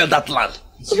able to sell that land.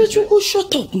 Tobechukwu,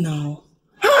 shut up now.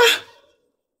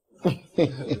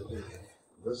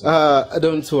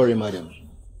 Don't worry, madam.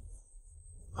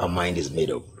 Our mind is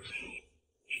made up.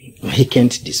 He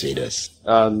can't dissuade us.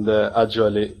 And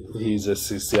actually, he's a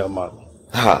sincere man.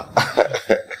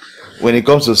 When it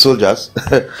comes to soldiers,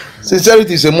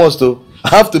 sincerity is a must, though.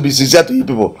 I have to be sincere to you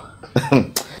people.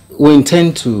 We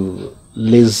intend to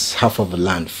lease half of the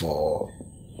land for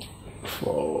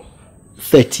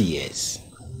 30 years.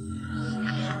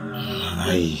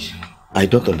 I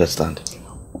don't understand.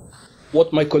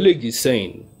 What my colleague is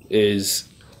saying is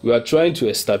we are trying to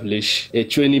establish a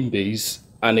training base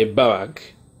and a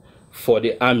barrack for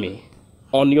the army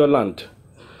on your land.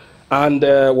 And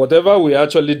whatever we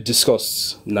actually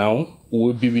discuss now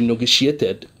will be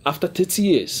renegotiated after 30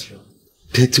 years.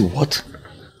 30 what?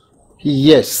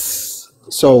 Yes.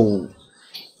 So,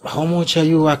 how much are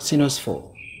you asking us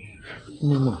for?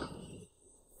 No.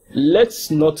 Let's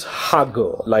not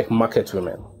haggle like market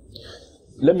women.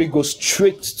 Let me go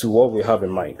straight to what we have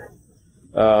in mind.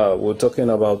 We're talking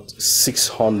about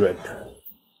 600.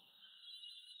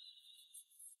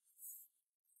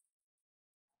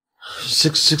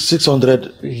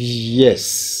 600?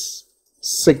 Yes.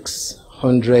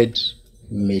 600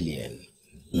 million.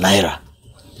 Naira.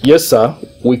 Yes, sir.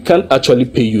 We can't actually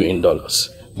pay you in dollars.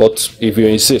 But if you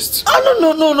insist.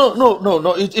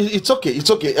 No. It's okay. It's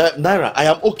okay. Naira, I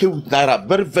am okay with Naira.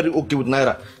 Very, very okay with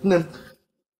Naira.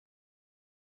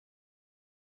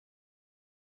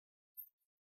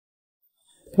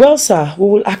 Well, sir, we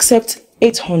will accept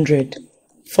 800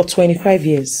 for 25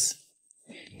 years.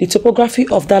 The topography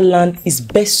of that land is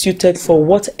best suited for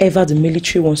whatever the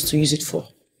military wants to use it for.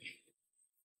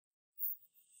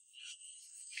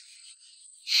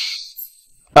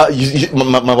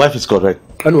 My wife is correct.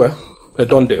 Anyway, a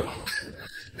done deal.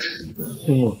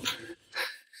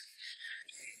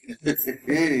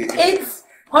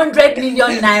 800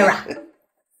 million naira.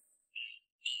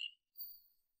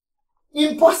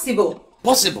 Impossible.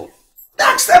 Possible.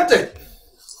 Accepted.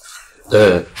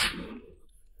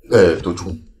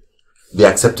 Tobechukwu, they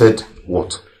accepted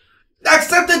what? They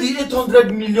accepted the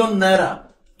 800 million naira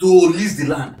to lease the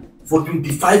land for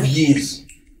 25 years.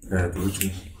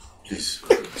 Tobechukwu, please,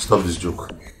 stop this joke.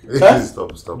 Please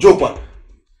stop. Joke one.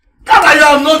 Kanayo,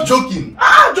 I am not joking.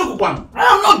 Joke one. I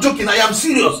am not joking. I am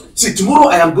serious. See, tomorrow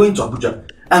I am going to Abuja.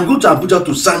 I am going to Abuja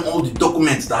to sign all the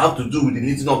documents that have to do with the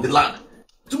leasing of the land.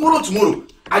 Tomorrow.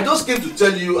 I just came to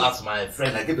tell you as my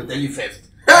friend. I came to tell you first.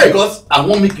 Hey! Because I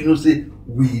want make you know say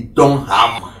we don't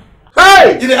hammer.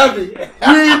 Hey! You have me. We don't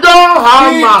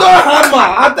hammer. We don't hammer.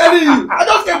 I'm telling you. I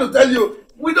just came to tell you.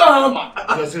 We don't hammer.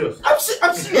 You're serious? I'm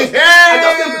serious. Hey! I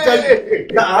just came to tell you.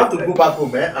 Now I have to go back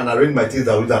home and arrange my things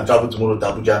that we can travel tomorrow to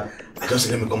Abuja. I just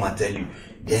let me come and tell you.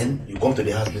 Then you come to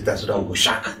the house later so that we go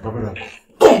shack. Come.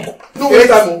 No waste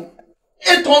time.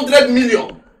 800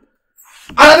 million.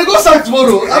 And I go sign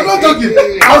tomorrow. I'm not joking.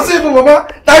 I'll see you, Mama.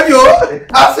 Thank you.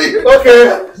 I'll see you.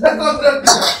 Okay.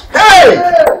 Hey!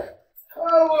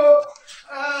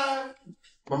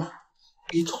 Mama,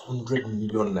 800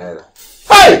 million naira.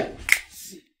 Hey!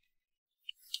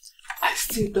 I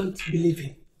still don't believe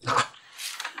him.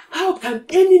 How can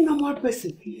any normal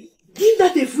person give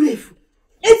that a frave?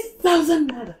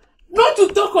 8,000 naira. Not to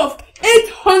talk of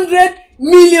 800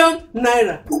 million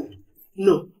naira.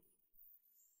 No.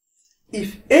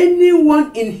 If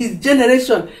anyone in his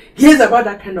generation hears about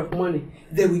that kind of money,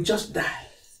 they will just die.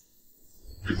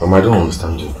 Mama, I don't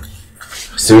understand you.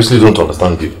 Seriously, don't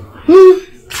understand you.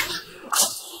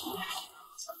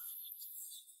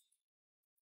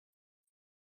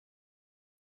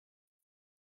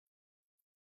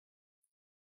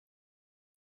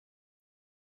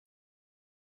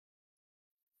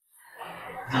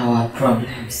 Our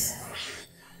problems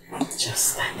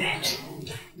just started.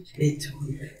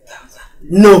 800,000.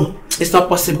 No, it's not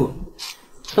possible.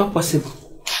 It's not possible.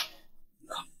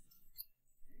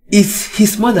 Is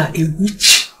his mother a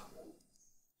witch?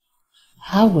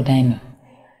 How would I know?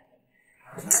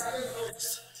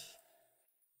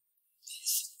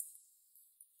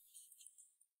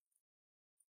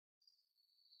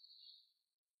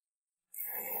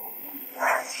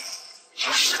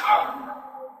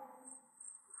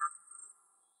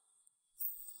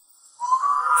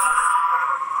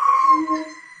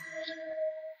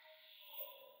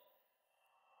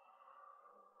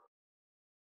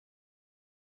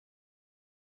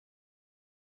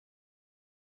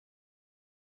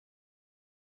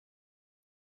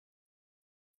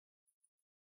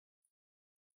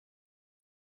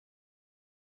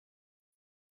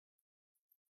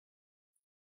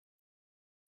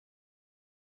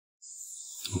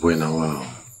 Boy, now wow.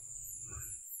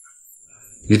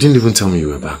 You didn't even tell me you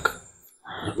were back.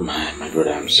 My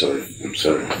brother, I'm sorry.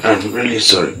 I'm really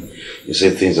sorry. You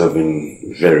said things have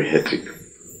been very hectic.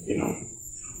 You know,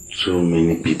 too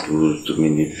many people, too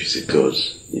many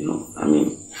visitors. You know, I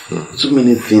mean, too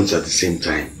many things at the same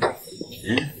time.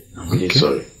 Yeah, I'm really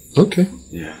sorry. Okay.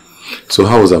 Yeah. So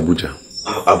how was Abuja?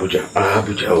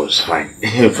 Abuja was fine.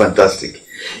 Fantastic.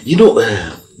 You know,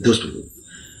 those people,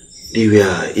 they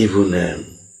were even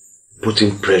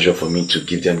putting pressure for me to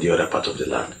give them the other part of the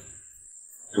land.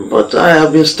 But I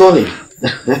have been stalling.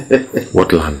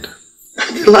 What land?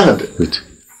 The land. Wait.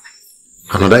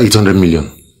 Another 800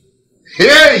 million.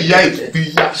 Hey, yeah,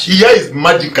 it's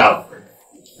magical.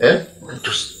 Eh?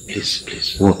 Just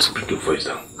please. What? Bring your voice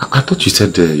down. I thought you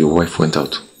said your wife went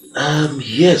out.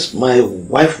 Yes, my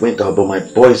wife went out, but my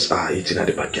boys are eating at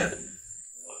the backyard.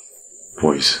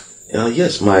 Boys?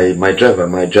 Yes, my driver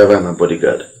and my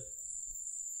bodyguard.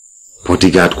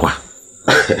 Bodyguard quoi?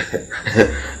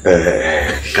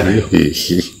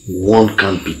 One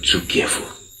can't be too careful.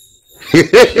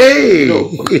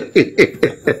 No.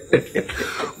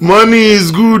 Money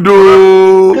is good,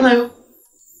 oh. Kanayo,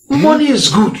 money is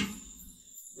good.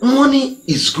 Money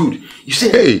is good. You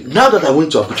see, now that I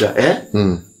went to Abuja,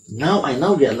 now I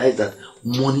realize that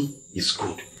money is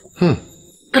good.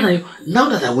 Kanayo, now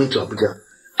that I went to Abuja,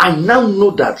 I now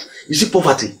know that, you see,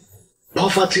 poverty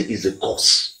is a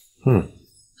curse.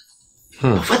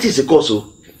 Poverty is a curse,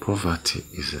 oh. Poverty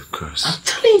is a curse. I'm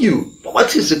telling you,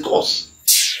 poverty is a curse.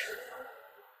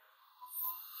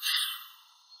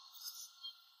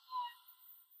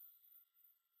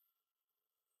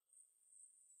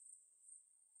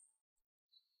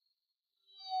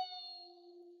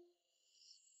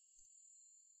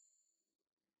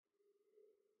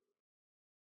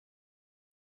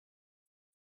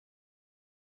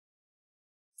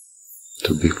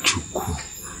 Tobechukwu,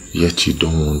 yet you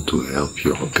don't want to help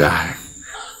your guy.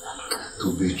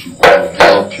 Tobechukwu,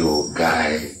 help your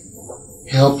guy.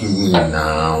 Help me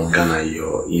now.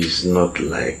 Kanayo, it's not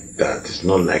like that. It's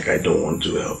not like I don't want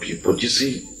to help you. But you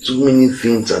see, too many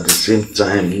things at the same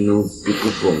time,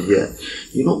 people from here.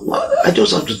 I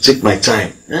just have to take my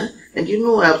time. Eh? And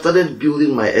I've started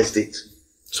building my estate.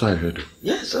 So I heard.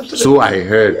 Yes, I've started. So I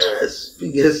heard. Yes,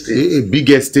 big estate. A big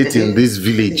estate in this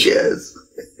village. Yes.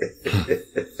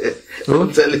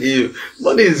 I'm telling you,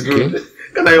 money is good. Okay.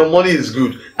 Kanayo, money is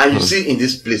good. And you see in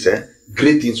this place,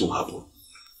 great things will happen.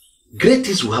 Great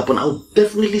things will happen. I'll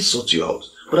definitely sort you out.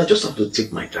 But I just have to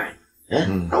take my time.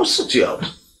 I'll sort you out.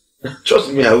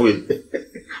 Trust me, I will.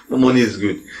 The money is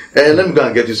good. Let me go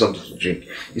and get you something to drink.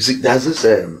 You see, there's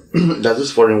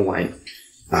this foreign wine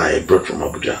I brought from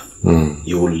Abuja.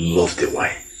 You will love the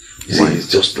wine. You see,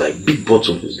 it's just like big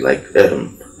bottles. It's like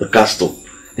a castor.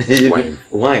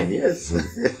 Wine, yes.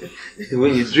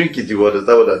 When you drink it, you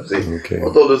understand what I'm saying. Okay.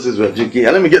 Not all those things we're drinking.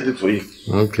 And let me get it for you.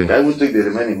 Okay. I will take the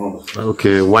remaining home.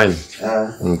 Okay, wine.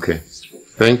 Okay.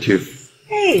 Thank you.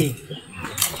 Hey.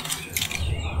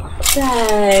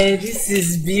 Dad, this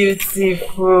is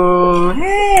beautiful.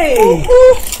 Hey.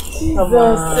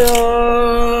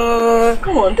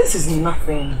 Come on, this is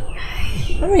nothing.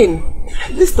 I mean,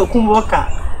 this Tokumboka,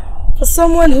 for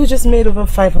someone who just made over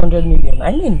 500 million,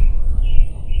 I mean,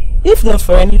 if not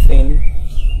for anything,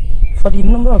 for the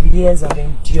number of years I've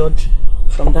endured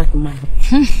from that man,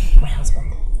 my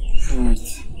husband.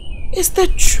 It's the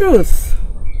truth.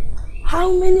 How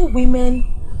many women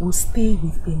will stay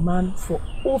with a man for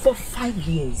over 5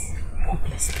 years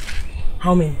hopelessly?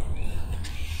 How many?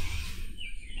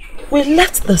 We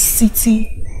left the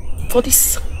city for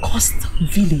this cursed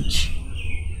village.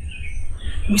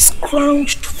 We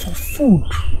scrounged for food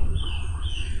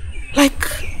like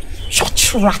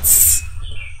church rats.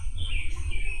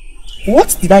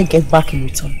 What did I get back in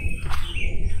return?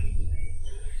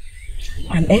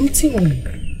 An empty womb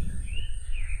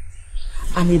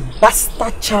and a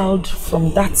bastard child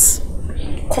from that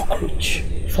cockroach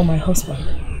for my husband.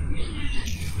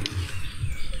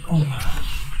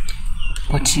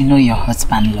 But you know your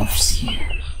husband loves you.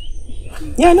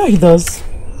 Yeah, I know he does.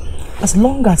 As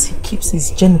long as he keeps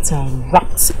his genital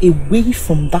wrapped away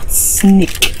from that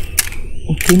snake.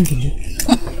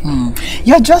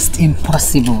 You're just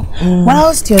impossible.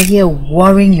 Whilst you're here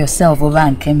worrying yourself over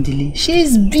Nkemdili,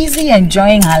 she's busy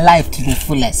enjoying her life to the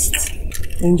fullest.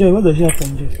 Enjoy? What does she have to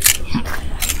enjoy?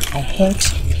 I heard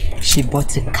she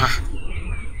bought a car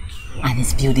and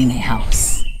is building a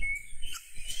house.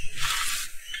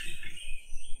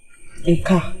 A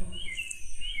car?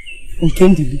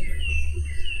 Nkemdili?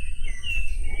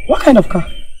 What kind of car?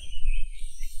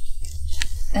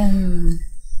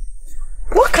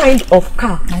 What kind of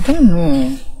car? I don't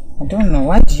know.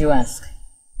 Why did you ask?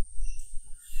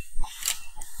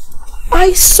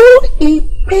 I saw a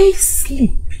pay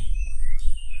slip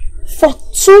for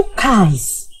 2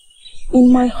 cars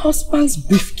in my husband's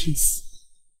briefcase.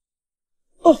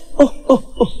 Oh.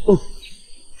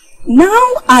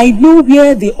 Now I know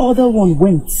where the other one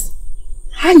went.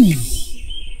 Hi.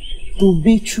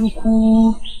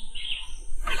 Tobechukwu.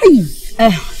 Hi.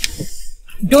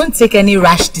 Don't take any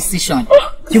rash decision.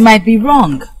 You might be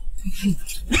wrong.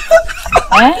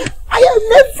 I am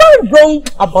never wrong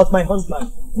about my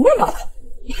husband. Never.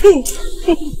 You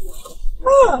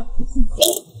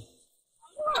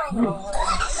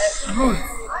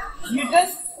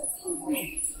just...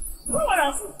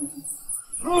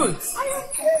 Roots.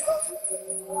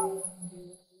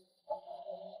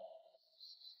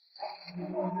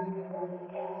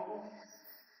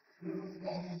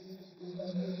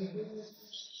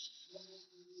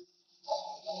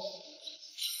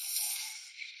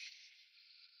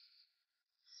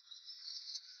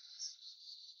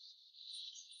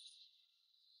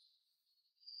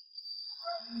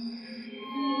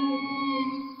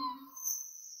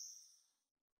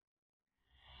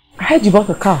 I heard you bought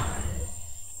a car.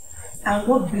 And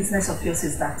what business of yours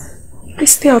is that?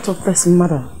 Please stay out of this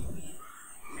matter.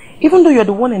 Even though you're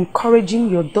the one encouraging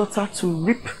your daughter to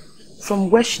reap from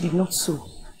where she did not sow.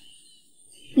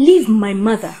 leave my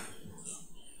mother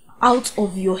out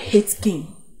of your hate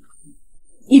game.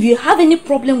 If you have any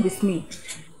problem with me,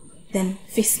 then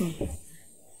face me.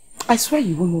 I swear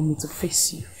you won't want me to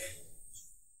face you.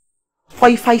 For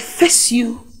if I face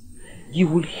you, you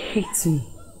will hate me.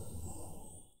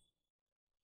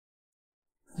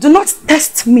 Do not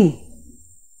test me,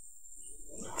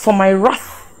 for my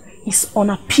wrath is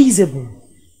unappeasable.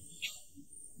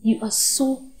 You are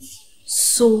so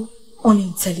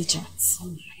unintelligent.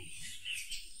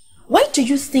 Why do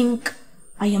you think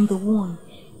I am the one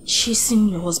chasing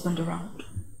your husband around?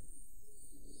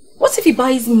 What if he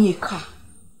buys me a car?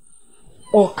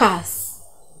 Or cars?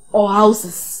 Or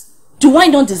houses? Do I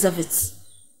not deserve it?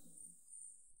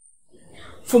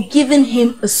 For giving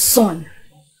him a son,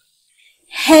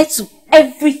 heir to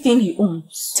everything he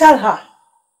owns. Tell her.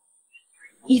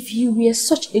 If you were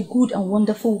such a good and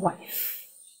wonderful wife,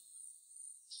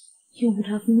 you would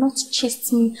have not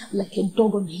chased me like a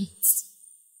dog on heat.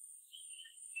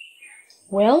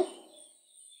 Well,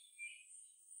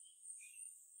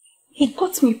 he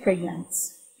got me pregnant.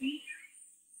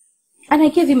 And I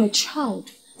gave him a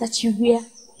child that you were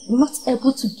not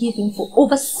able to give him for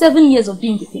over 7 years of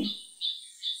being with him.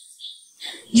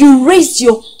 You raised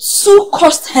your 2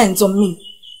 cursed hands on me.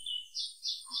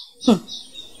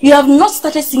 You have not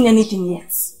started seeing anything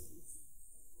yet.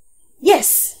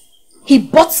 Yes, he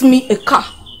bought me a car.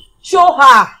 Show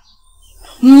her.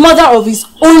 Mother of his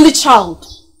only child.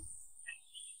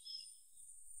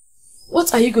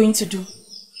 What are you going to do?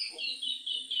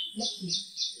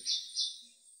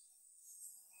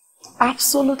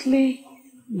 Absolutely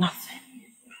nothing.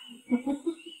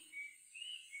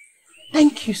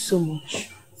 Thank you so much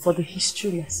for the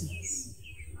history lessons.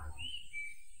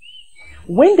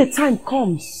 When the time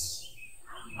comes,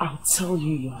 I'll tell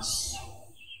you yours.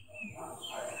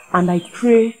 And I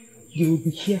pray you will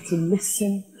be here to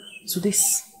listen to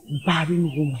this barren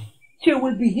woman. She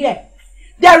will be here.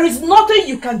 There is nothing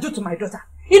you can do to my daughter.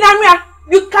 Inamia,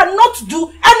 you cannot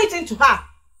do anything to her.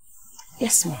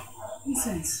 Yes, ma'am.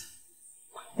 Nonsense.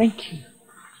 Thank you.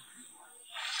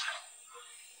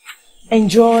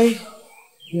 Enjoy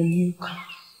your new car.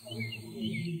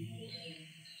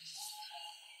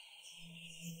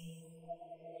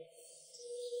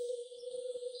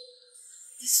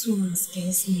 This woman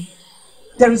scares me.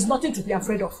 There is nothing to be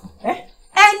afraid of. Eh?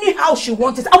 Anyhow she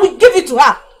wants it, I will give it to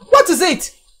her. What is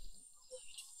it?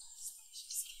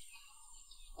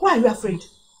 Why are you afraid?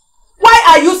 Why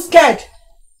are you scared?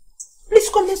 Please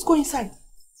come, let's go inside.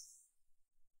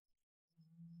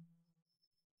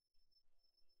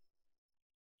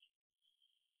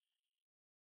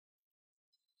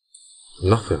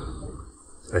 Nothing,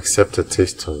 except a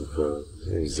taste of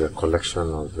his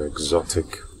collection of exotic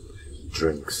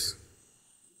drinks.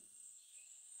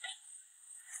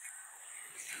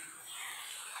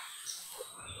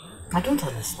 I don't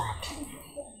understand.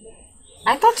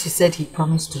 I thought you said he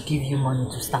promised to give you money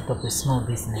to start up a small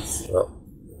business. Well,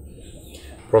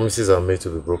 promises are made to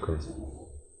be broken.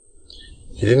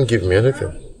 He didn't give me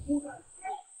anything.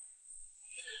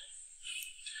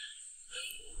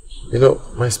 You know,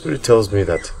 my spirit tells me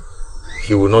that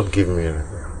he will not give me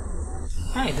anything.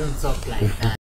 I don't talk like that.